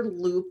motor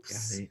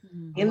loops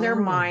in their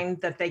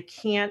mind that they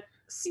can't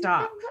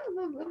stop.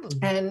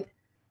 And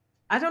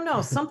I don't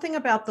know, something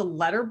about the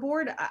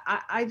letterboard.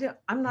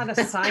 I'm not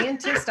a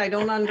scientist. I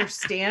don't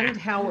understand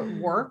how it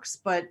works,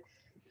 but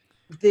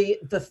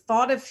the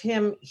thought of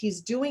him,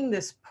 he's doing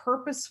this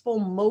purposeful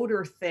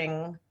motor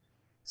thing,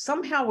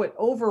 somehow it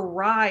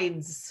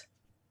overrides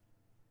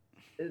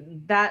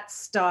that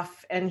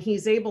stuff, and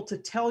he's able to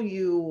tell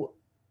you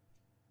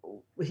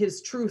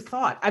his true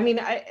thought. I mean,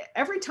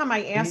 every time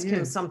I ask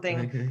him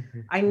something,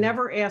 I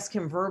never ask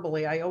him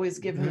verbally. I always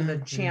give him the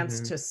chance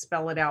to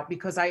spell it out,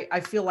 because I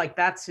feel like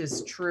that's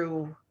his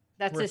true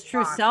his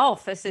true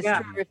self. That's his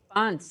true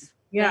response.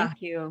 Yeah.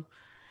 Thank you.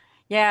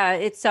 Yeah,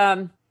 it's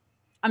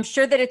I'm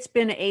sure that it's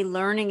been a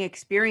learning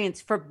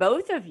experience for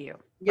both of you,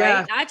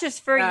 right? Not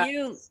just for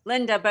you,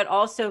 Linda, but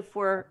also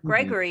for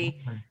Gregory,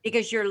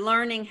 because you're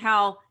learning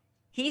how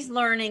he's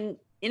learning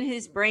in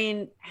his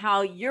brain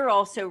how you're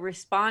also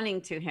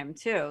responding to him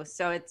too.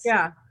 So it's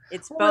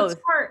both.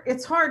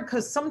 It's hard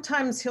because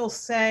sometimes he'll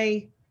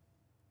say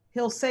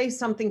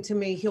something to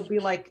me. He'll be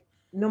like,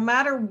 no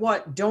matter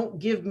what, don't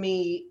give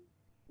me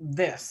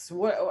this.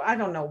 What, I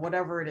don't know,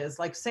 whatever it is.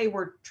 Like, say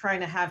we're trying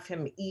to have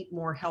him eat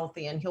more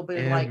healthy, and he'll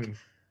be like,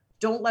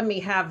 don't let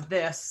me have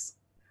this.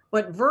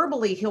 But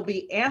verbally, he'll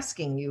be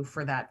asking you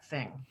for that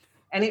thing.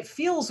 And it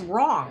feels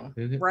wrong,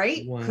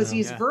 right? Because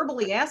he's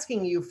verbally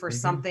asking you for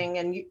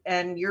something,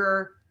 and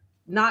you're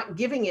not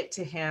giving it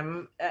to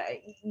him.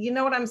 You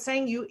know what I'm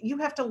saying? You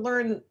have to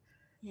learn.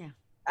 Yeah.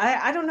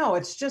 I don't know.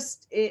 It's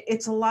just,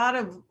 it's a lot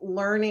of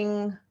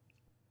learning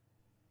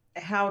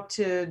how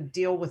to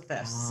deal with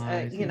this.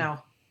 You know,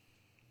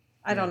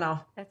 I don't know.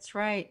 That's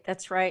right.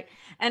 That's right.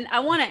 And I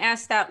want to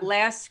ask that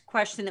last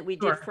question that we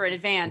did for in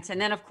advance. And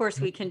then of course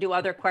we can do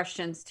other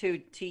questions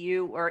to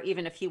you, or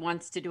even if he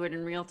wants to do it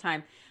in real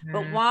time.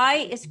 But why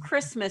is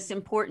Christmas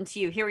important to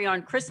you? Here we are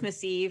on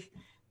Christmas Eve,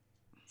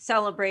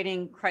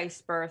 celebrating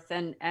Christ's birth.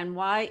 And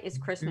why is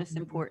Christmas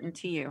important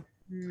to you?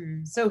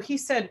 So he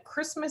said,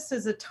 Christmas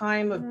is a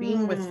time of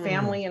being with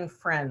family and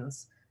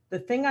friends. The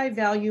thing I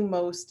value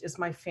most is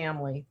my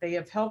family. They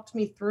have helped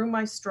me through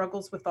my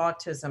struggles with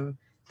autism.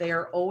 They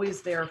are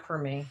always there for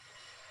me.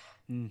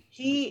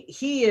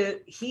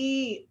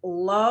 He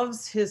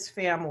loves his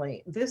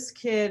family. This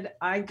kid,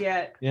 I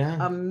get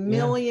a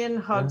million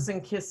hugs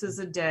and kisses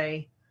a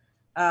day.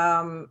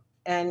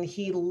 And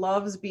he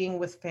loves being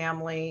with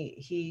family.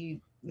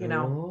 He, you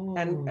know,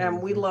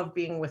 and we love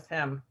being with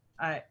him.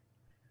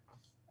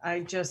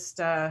 I just,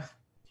 I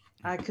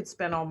could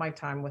spend all my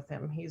time with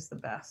him. He's the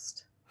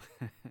best.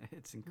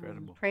 It's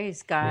incredible.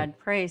 Praise God.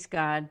 Praise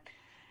God.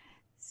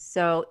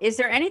 So is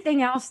there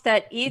anything else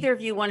that either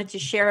of you wanted to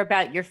share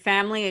about your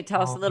family, and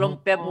tell us a little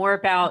bit more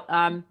about,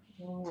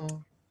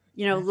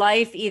 you know,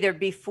 life either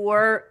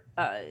before,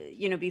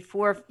 you know,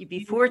 before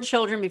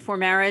children, before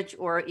marriage,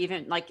 or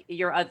even like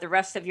your, the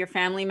rest of your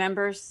family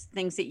members,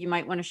 things that you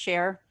might want to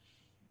share?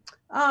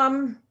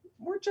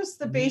 We're just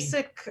the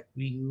basic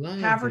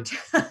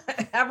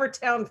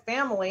Havertown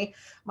family.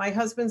 My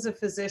husband's a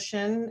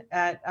physician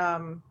at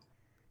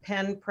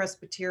Penn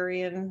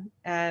Presbyterian,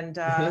 and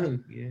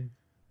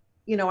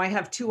you know, I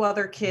have two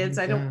other kids.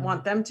 I don't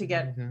want them to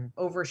get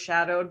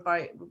overshadowed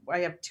by, I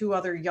have two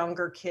other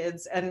younger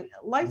kids, and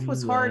life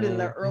was hard in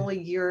the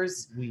early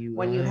years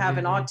when you have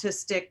an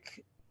autistic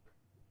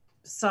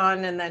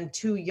son and then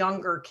two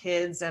younger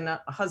kids and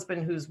a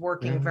husband who's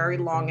working very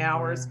long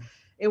hours.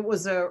 It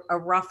was a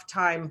rough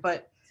time,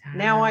 but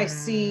now I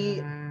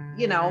see,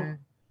 you know,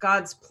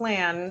 God's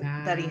plan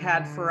that he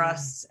had for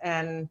us.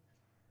 And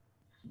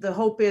the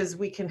hope is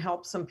we can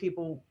help some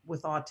people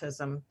with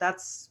autism.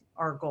 That's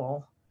our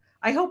goal.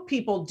 I hope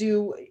people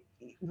do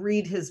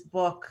read his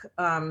book.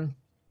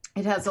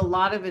 It has a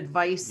lot of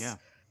advice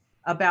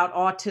about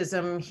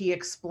autism. He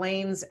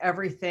explains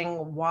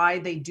everything, why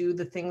they do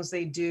the things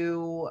they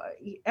do,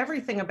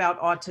 everything about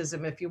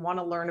autism. If you want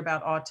to learn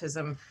about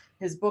autism,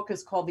 his book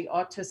is called The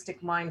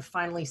Autistic Mind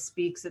Finally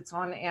Speaks. It's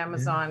on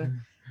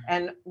Amazon,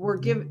 and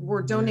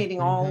we're donating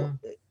all,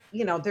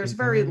 you know, there's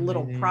very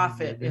little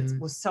profit. It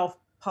was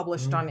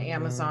self-published on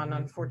Amazon.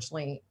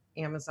 Unfortunately,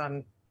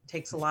 Amazon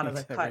takes a lot of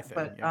the cut,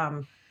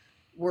 but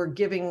we're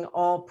giving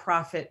all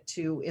profit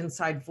to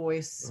Inside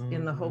Voice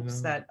in the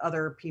hopes that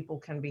other people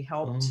can be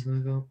helped.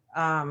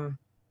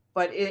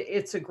 But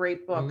it's a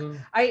great book.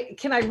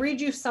 Can I read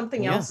you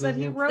something else that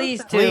he wrote?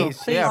 Please do.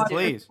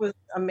 Please. It was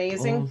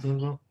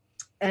amazing.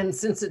 And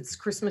since it's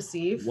Christmas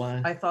Eve,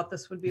 I thought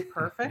this would be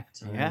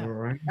perfect.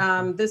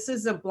 This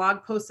is a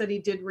blog post that he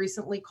did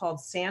recently called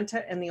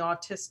Santa and the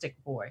Autistic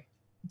Boy.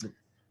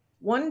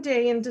 One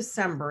day in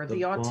December,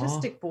 the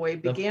autistic boy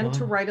began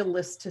to write a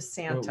list to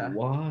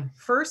Santa.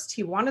 First,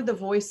 he wanted the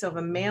voice of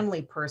a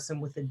manly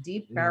person with a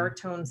deep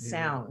baritone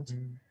sound.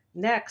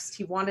 Next,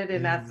 he wanted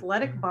an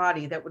athletic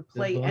body that would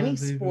play any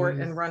sport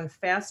and run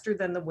faster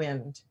than the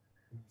wind.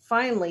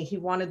 Finally, he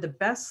wanted the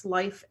best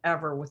life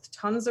ever with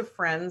tons of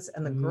friends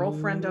and the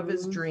girlfriend of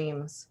his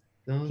dreams.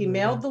 He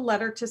mailed the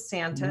letter to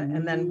Santa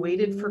and then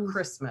waited for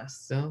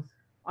Christmas.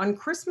 On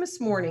Christmas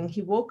morning,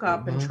 he woke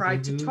up and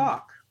tried to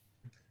talk.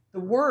 The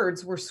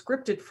words were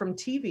scripted from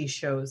TV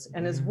shows,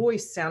 and his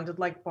voice sounded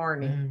like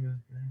Barney.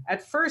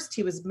 At first,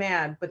 he was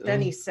mad, but then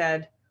he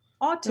said,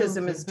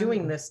 "Autism is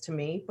doing this to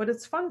me, but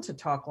it's fun to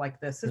talk like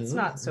this. It's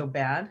not so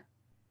bad."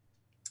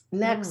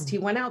 Next, he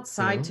went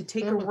outside to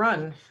take a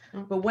run,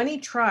 but when he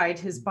tried,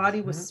 his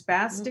body was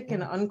spastic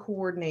and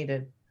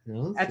uncoordinated.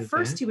 At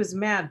first, he was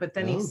mad, but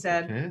then he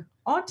said,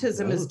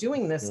 autism is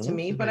doing this to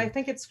me, but I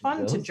think it's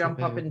fun to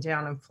jump up and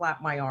down and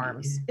flap my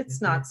arms.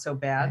 It's not so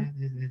bad.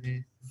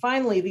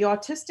 Finally, the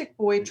autistic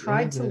boy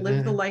tried to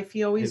live the life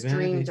he always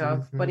dreamed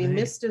of, but he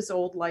missed his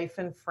old life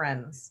and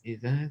friends.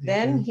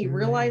 Then he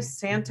realized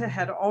Santa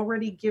had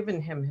already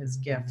given him his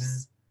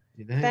gifts.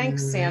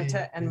 Thanks,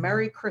 Santa, and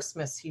Merry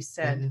Christmas, he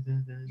said.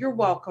 You're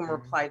welcome,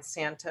 replied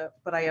Santa,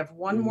 but I have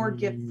one more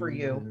gift for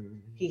you.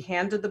 He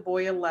handed the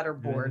boy a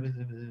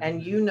letterboard,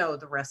 and you know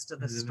the rest of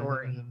the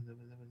story.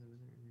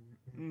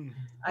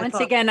 Once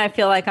again, I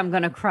feel like I'm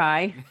going to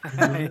cry.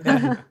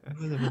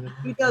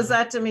 He does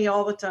that to me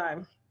all the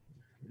time.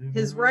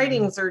 His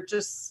writings are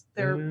just,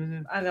 I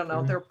don't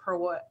know, they're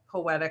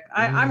poetic.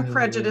 I'm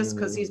prejudiced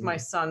because he's my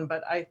son,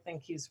 but I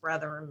think he's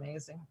rather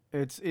amazing.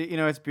 It's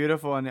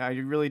beautiful, and I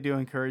really do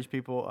encourage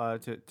people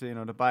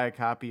to buy a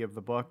copy of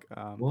the book.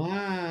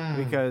 Wow.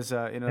 Because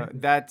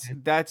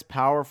that's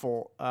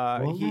powerful.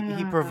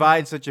 He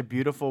provides such a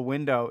beautiful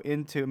window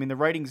into. I mean, the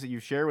writings that you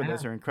share with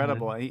us are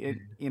incredible.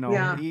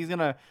 He's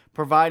gonna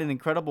provide an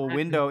incredible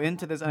window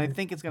into this, and I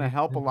think it's gonna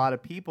help a lot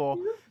of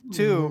people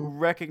to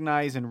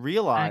recognize and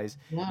realize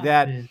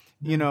that a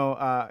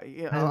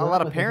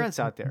lot of parents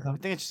out there. I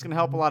think it's just gonna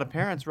help a lot of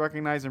parents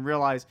recognize and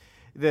realize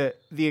the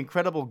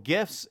incredible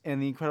gifts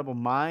and the incredible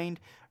mind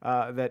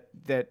that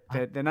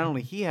not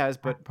only he has,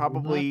 but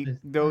probably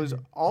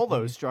all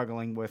those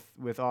struggling with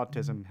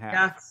autism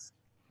have.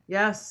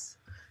 Yes.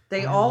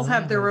 They all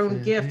have their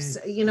own gifts.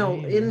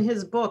 In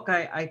his book,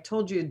 I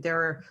told you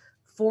there are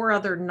 4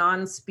 other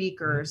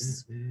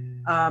non-speakers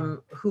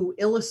who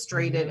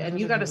illustrated, and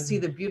you got to see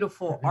the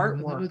beautiful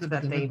artwork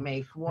that they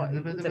make,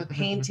 the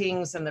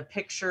paintings and the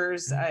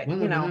pictures.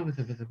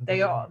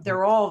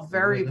 They're all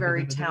very,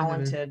 very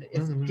talented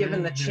if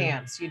given the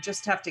chance. You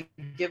just have to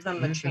give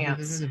them the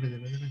chance.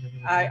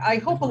 I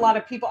hope a lot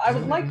of people, I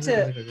would like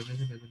to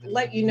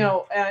let you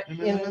know,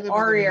 in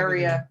our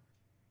area,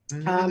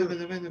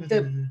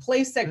 the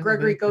place that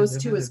Gregory goes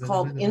to is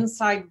called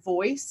Inside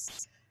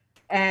Voice,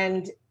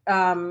 and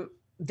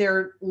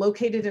they're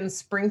located in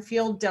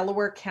Springfield,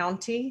 Delaware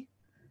County.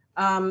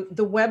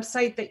 The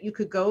website that you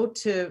could go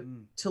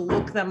to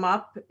look them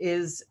up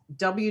is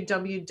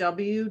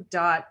www.alive.org,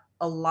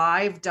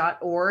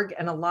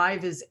 and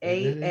Alive is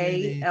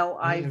AALIVE.org,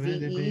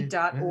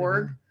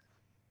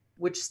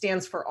 which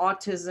stands for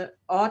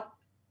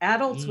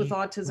Adults with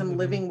Autism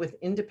Living with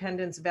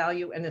Independence,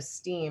 Value, and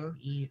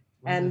Esteem.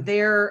 And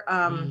there,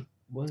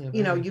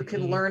 you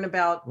can learn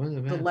about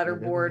the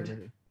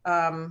letterboard.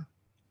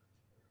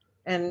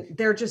 And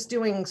they're just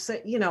doing,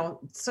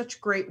 such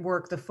great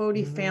work. The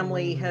Foti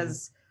family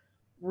has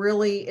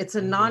really, it's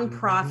a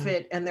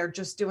nonprofit, and they're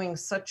just doing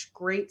such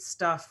great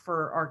stuff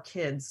for our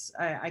kids.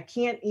 I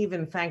can't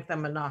even thank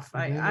them enough.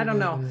 I don't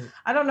know.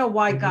 I don't know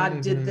why God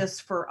did this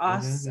for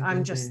us.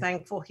 I'm just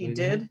thankful he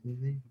did.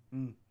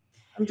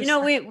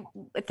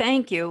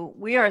 Thank you.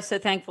 We are so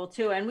thankful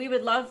too. And we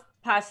would love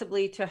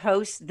possibly to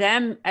host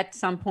them at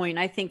some point.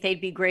 I think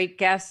they'd be great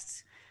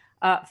guests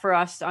for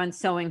us on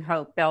Sowing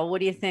Hope. Bill, what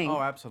do you think? Oh,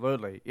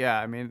 absolutely. Yeah,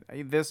 I mean,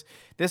 this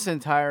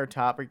entire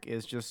topic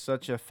is just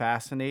such a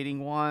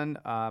fascinating one,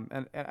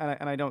 and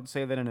I don't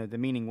say that in a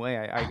demeaning way.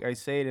 I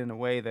say it in a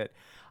way that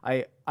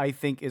I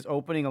think is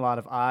opening a lot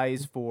of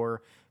eyes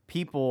for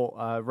people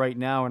right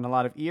now, and a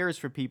lot of ears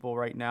for people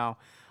right now,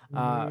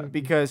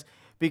 because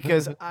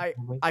I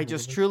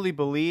just truly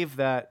believe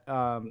that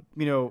the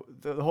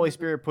Holy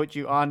Spirit put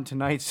you on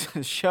tonight's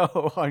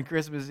show on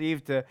Christmas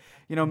Eve to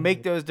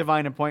make those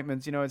divine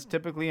appointments. It's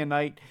typically a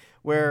night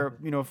where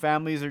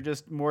families are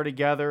just more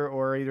together,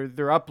 or either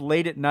they're up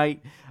late at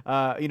night,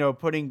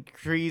 putting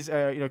trees,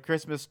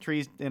 Christmas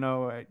trees,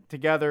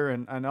 together,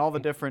 and all the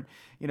different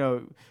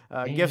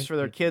gifts for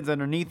their kids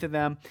underneath of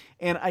them.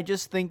 And I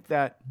just think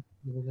that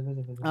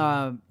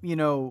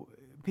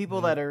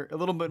people that are a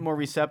little bit more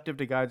receptive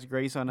to God's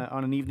grace on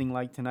an evening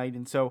like tonight.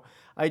 And so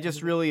I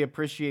just really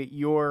appreciate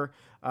your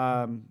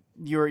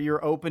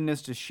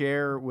openness to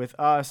share with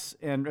us,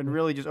 and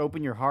really just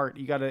open your heart.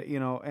 You got to,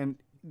 and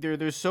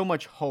there's so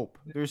much hope.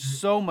 There's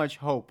so much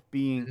hope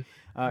being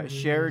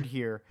shared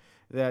here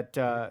that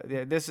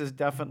this is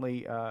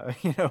definitely,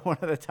 one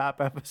of the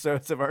top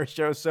episodes of our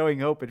show,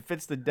 Sowing Hope. It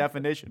fits the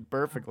definition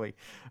perfectly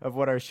of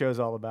what our show's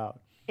all about.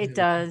 It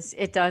does.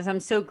 I'm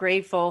so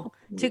grateful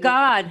to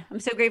God.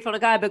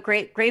 But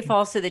grateful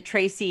also that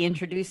Tracy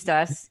introduced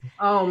us.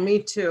 Oh,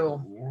 me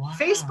too. Wow.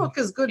 Facebook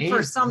is good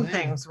for some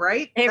things,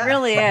 right? It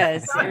really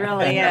is. It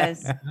really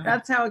is.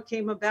 That's how it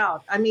came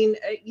about. I mean,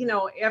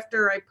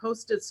 after I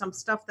posted some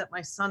stuff that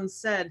my son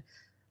said,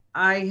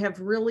 I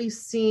have really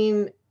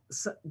seen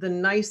the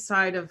nice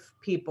side of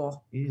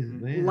people.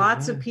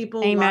 Lots of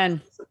people, Amen.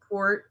 Lots of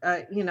support.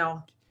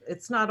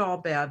 It's not all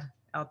bad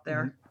out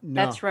there.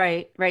 No. That's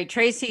right.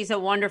 Tracy's a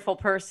wonderful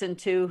person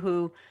too,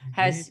 who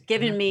has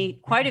given me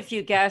quite a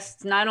few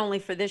guests, not only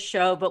for this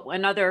show, but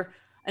another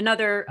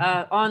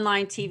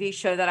online TV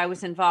show that I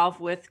was involved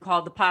with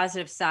called The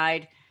Positive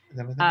Side.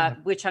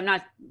 which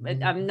I'm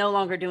no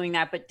longer doing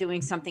that, but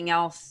doing something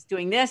else,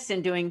 doing this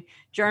and doing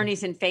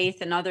Journeys in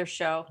Faith, another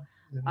show.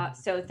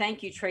 So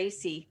thank you,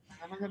 Tracy.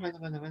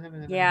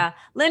 Yeah.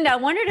 Linda, I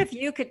wondered if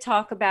you could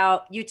talked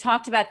about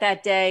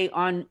that day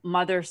on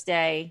Mother's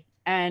Day,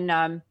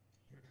 and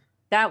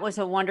that was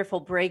a wonderful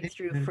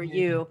breakthrough for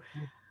you.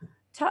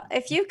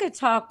 If you could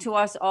talk to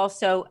us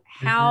also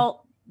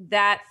how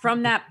that,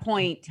 from that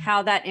point,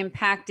 how that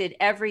impacted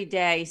every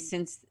day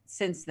since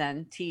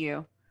then to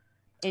you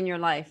in your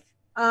life.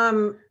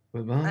 My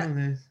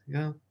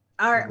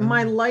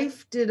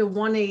life did a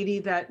 180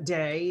 that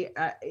day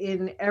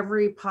in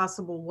every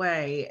possible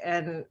way.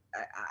 And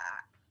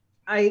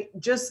I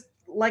just,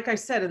 like I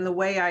said, in the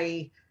way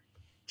I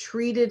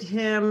treated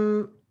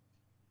him,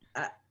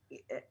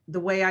 the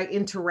way I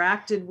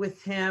interacted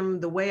with him,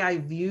 the way I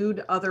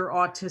viewed other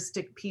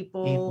autistic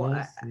people.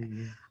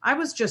 I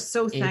was just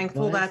so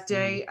thankful that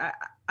day.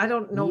 I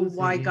don't know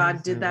why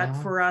God did that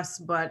for us,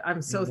 but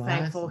I'm so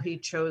thankful he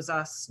chose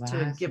us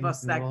to give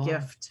us that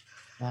gift.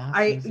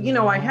 I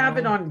have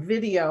it on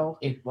video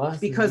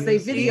because they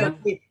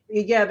videotape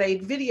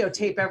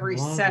every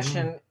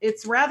session.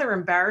 It's rather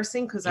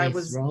embarrassing because I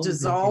was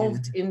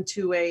dissolved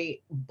into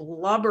a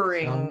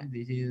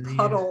blubbering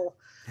puddle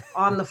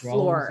on the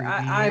floor.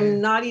 I'm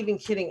not even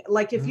kidding.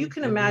 Like, if you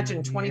can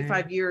imagine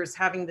 25 years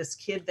having this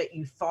kid that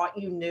you thought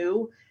you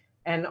knew,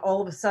 and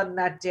all of a sudden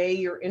that day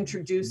you're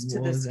introduced to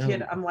this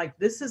kid, I'm like,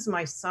 this is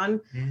my son.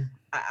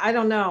 I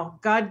don't know.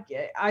 God,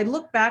 I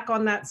look back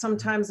on that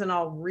sometimes and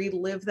I'll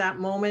relive that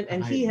moment.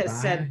 And he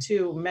has said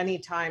too, many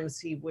times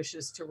he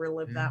wishes to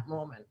relive that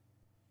moment.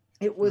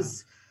 It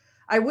was,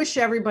 I wish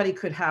everybody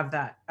could have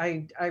that.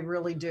 I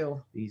really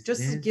do.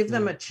 Just give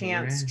them a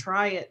chance.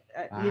 Try it.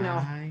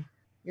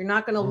 You're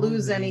not going to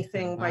lose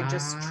anything by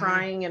just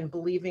trying and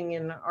believing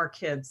in our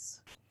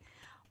kids.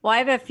 Well, I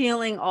have a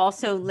feeling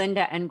also,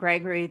 Linda and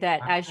Gregory,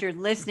 that as you're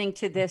listening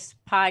to this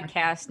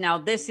podcast, now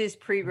this is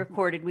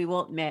pre-recorded, we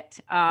will admit,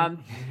 that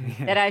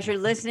as you're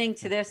listening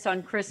to this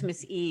on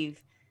Christmas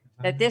Eve,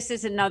 that this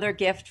is another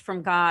gift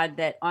from God,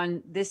 that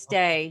on this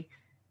day,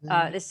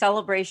 the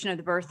celebration of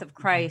the birth of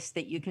Christ,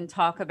 that you can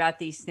talk about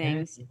these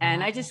things.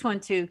 And I just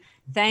want to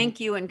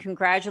thank you and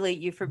congratulate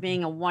you for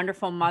being a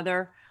wonderful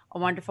mother, a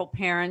wonderful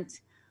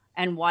parent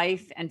and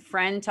wife and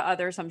friend to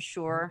others, I'm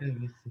sure.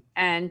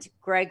 And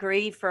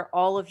Gregory, for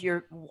all of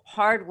your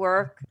hard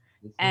work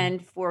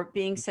and for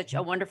being such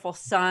a wonderful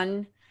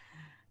son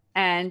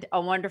and a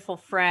wonderful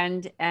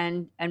friend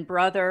and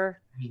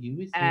brother,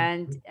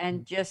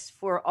 and just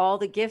for all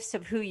the gifts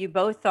of who you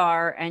both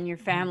are and your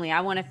family. I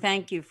want to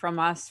thank you from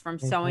us, from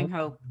Sowing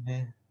Hope.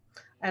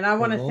 And I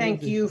want to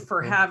thank you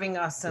for having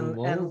us and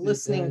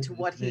listening to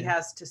what he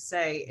has to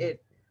say.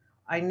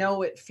 I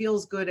know it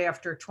feels good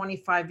after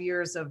 25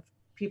 years of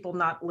people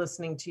not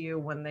listening to you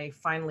when they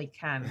finally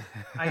can.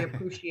 I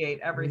appreciate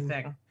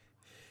everything.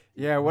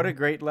 Yeah, what a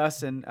great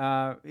lesson.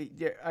 Do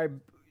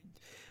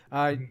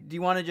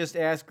you want to just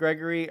ask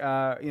Gregory,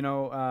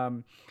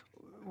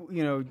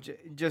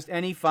 just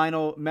any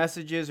final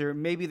messages, or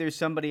maybe there's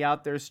somebody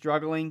out there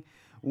struggling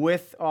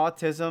with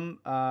autism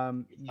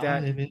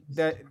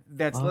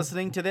that's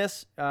listening to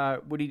this?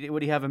 Would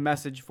he have a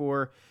message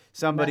for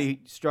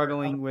somebody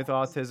struggling with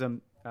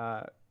autism?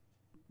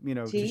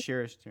 To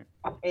share.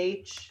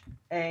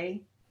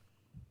 H-A-T,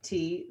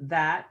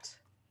 that.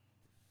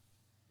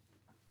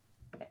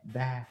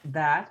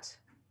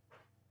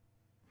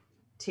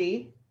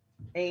 T-H-E-R-E,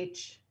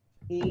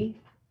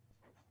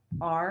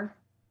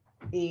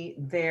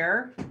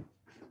 there.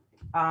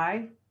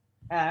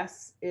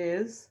 I-S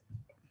is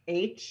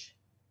H-E-L-P,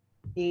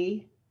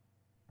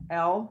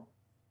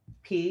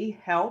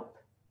 help.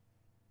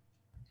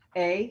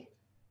 A-N-D,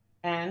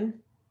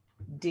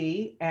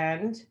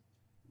 and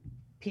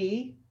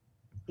P-E-O-P-L-P,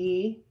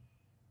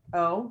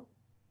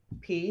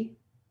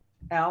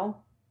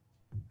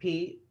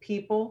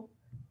 people,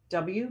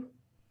 W-H-O,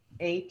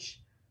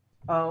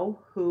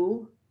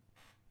 who,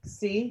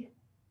 C-A-R-E,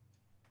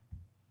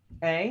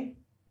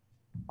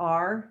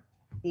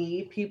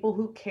 people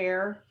who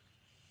care,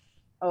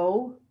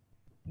 O-U-T,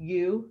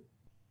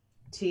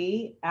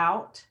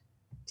 out,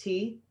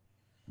 T-H-E-R-E,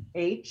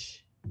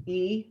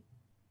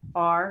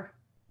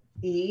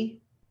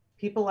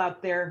 people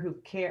out there who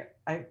care.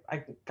 I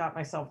got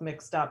myself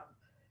mixed up.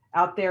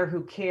 Out there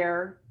who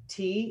care,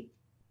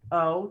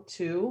 T-O,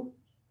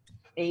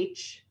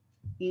 H-E-L-P,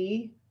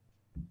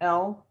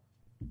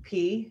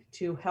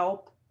 to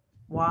help,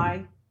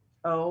 Y-O-U,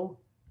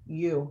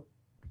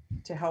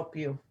 to help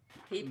you.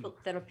 People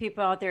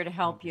out there to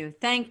help you.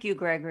 Thank you,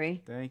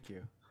 Gregory. Thank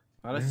you.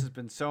 Well, this has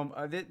been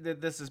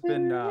this has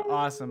been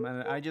awesome,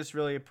 and I just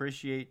really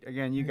appreciate,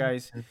 again, you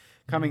guys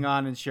coming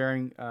on and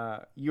sharing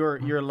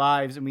your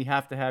lives, and we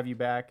have to have you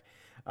back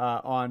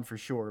on for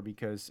sure,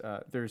 because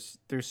there's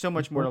so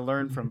much more to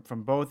learn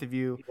from both of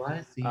you.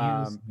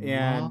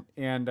 And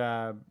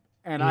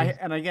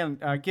again,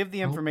 give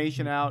the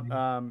information out,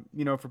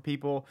 for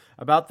people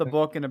about the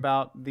book and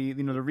about the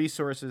the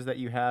resources that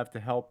you have to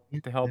help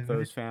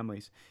those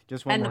families.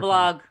 Just one and more the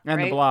blog time. And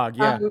right? the blog,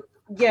 yeah.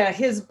 Yeah,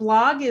 his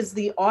blog is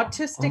The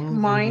Autistic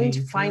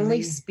Mind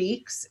Finally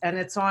Speaks, and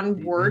it's on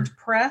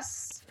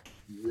WordPress.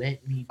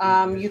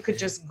 You could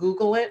just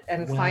Google it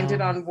and find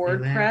it on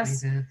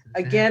WordPress.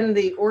 Again,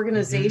 the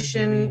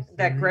organization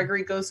that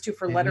Gregory goes to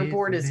for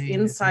letterboard is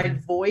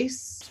Inside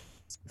Voice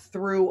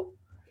through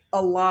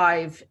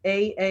Alive,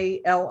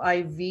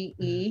 AALIVE.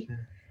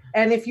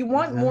 And if you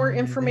want more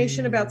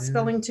information about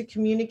spelling to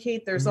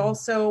communicate, there's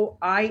also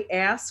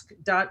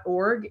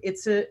iask.org.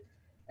 It's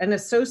an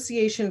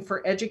association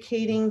for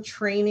educating,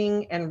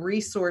 training, and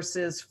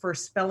resources for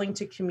spelling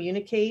to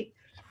communicate.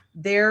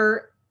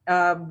 Their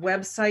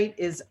website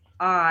is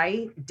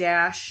i-asc.org,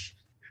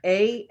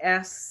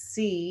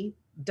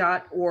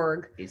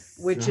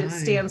 which it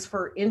stands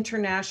for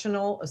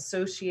International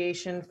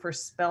Association for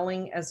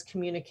Spelling as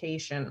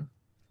Communication.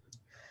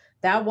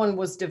 That one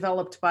was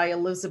developed by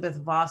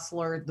Elizabeth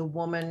Vossler, the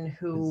woman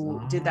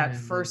who did that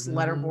first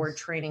letterboard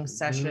training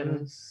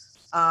session.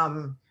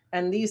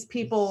 And these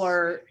people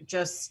are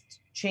just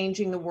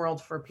changing the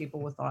world for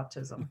people with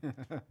autism.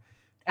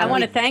 I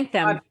want to thank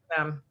them.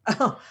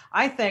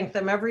 I thank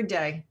them every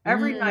day.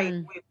 Every night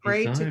we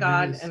pray to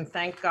God and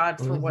thank God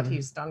for what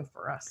he's done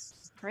for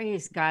us.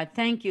 Praise God.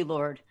 Thank you,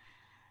 Lord.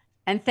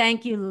 And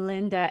thank you,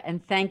 Linda.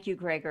 And thank you,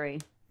 Gregory.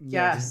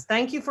 Yes.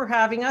 Thank you for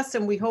having us.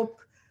 And we hope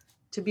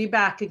to be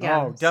back again.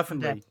 Oh,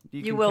 definitely.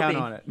 You can will count be.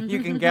 on it. You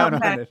can count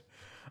on it.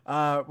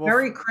 Well,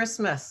 Merry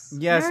Christmas.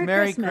 Yes, Merry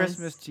Merry Christmas.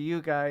 Christmas to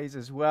you guys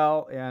as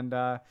well. And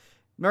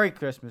Merry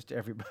Christmas to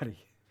everybody.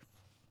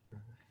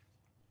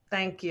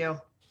 Thank you.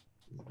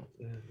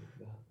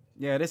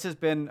 Yeah, this has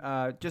been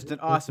just an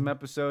awesome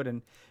episode.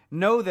 And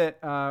know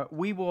that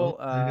we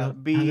will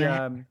be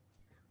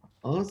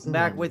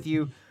back with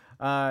you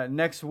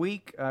next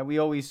week. We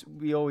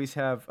always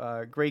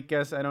have great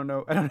guests. I don't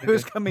know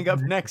who's coming up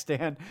next,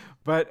 Dan,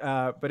 but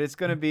it's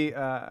going to be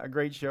a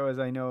great show, as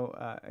I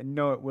know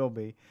it will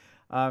be.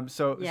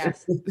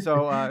 Yes.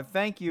 So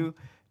thank you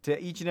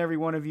to each and every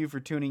one of you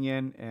for tuning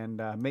in,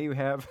 and may you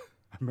have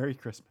a Merry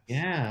Christmas.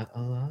 Yeah.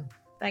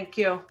 Thank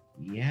you.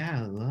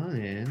 Yeah,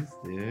 Lawrence.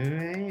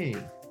 Hooray.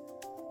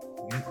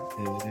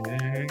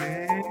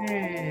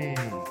 Hooray.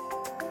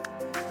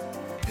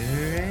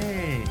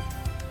 Hooray.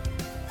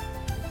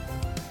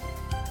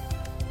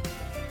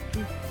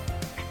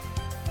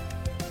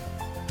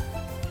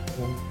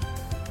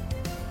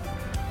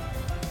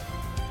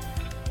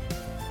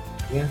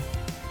 Yeah.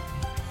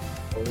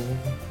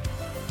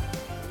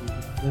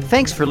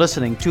 Thanks for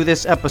listening to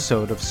this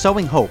episode of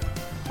Sowing Hope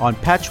on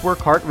Patchwork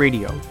Heart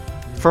Radio.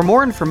 For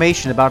more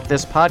information about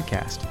this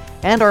podcast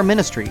and our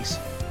ministries,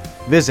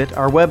 visit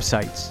our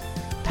websites,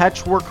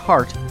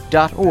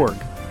 patchworkheart.org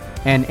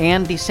and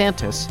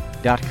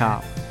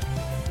andesantis.com.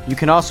 You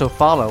can also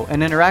follow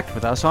and interact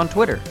with us on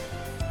Twitter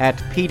at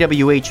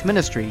PWH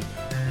Ministry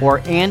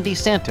or Andy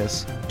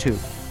Santis 2.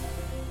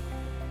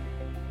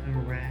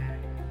 Hooray.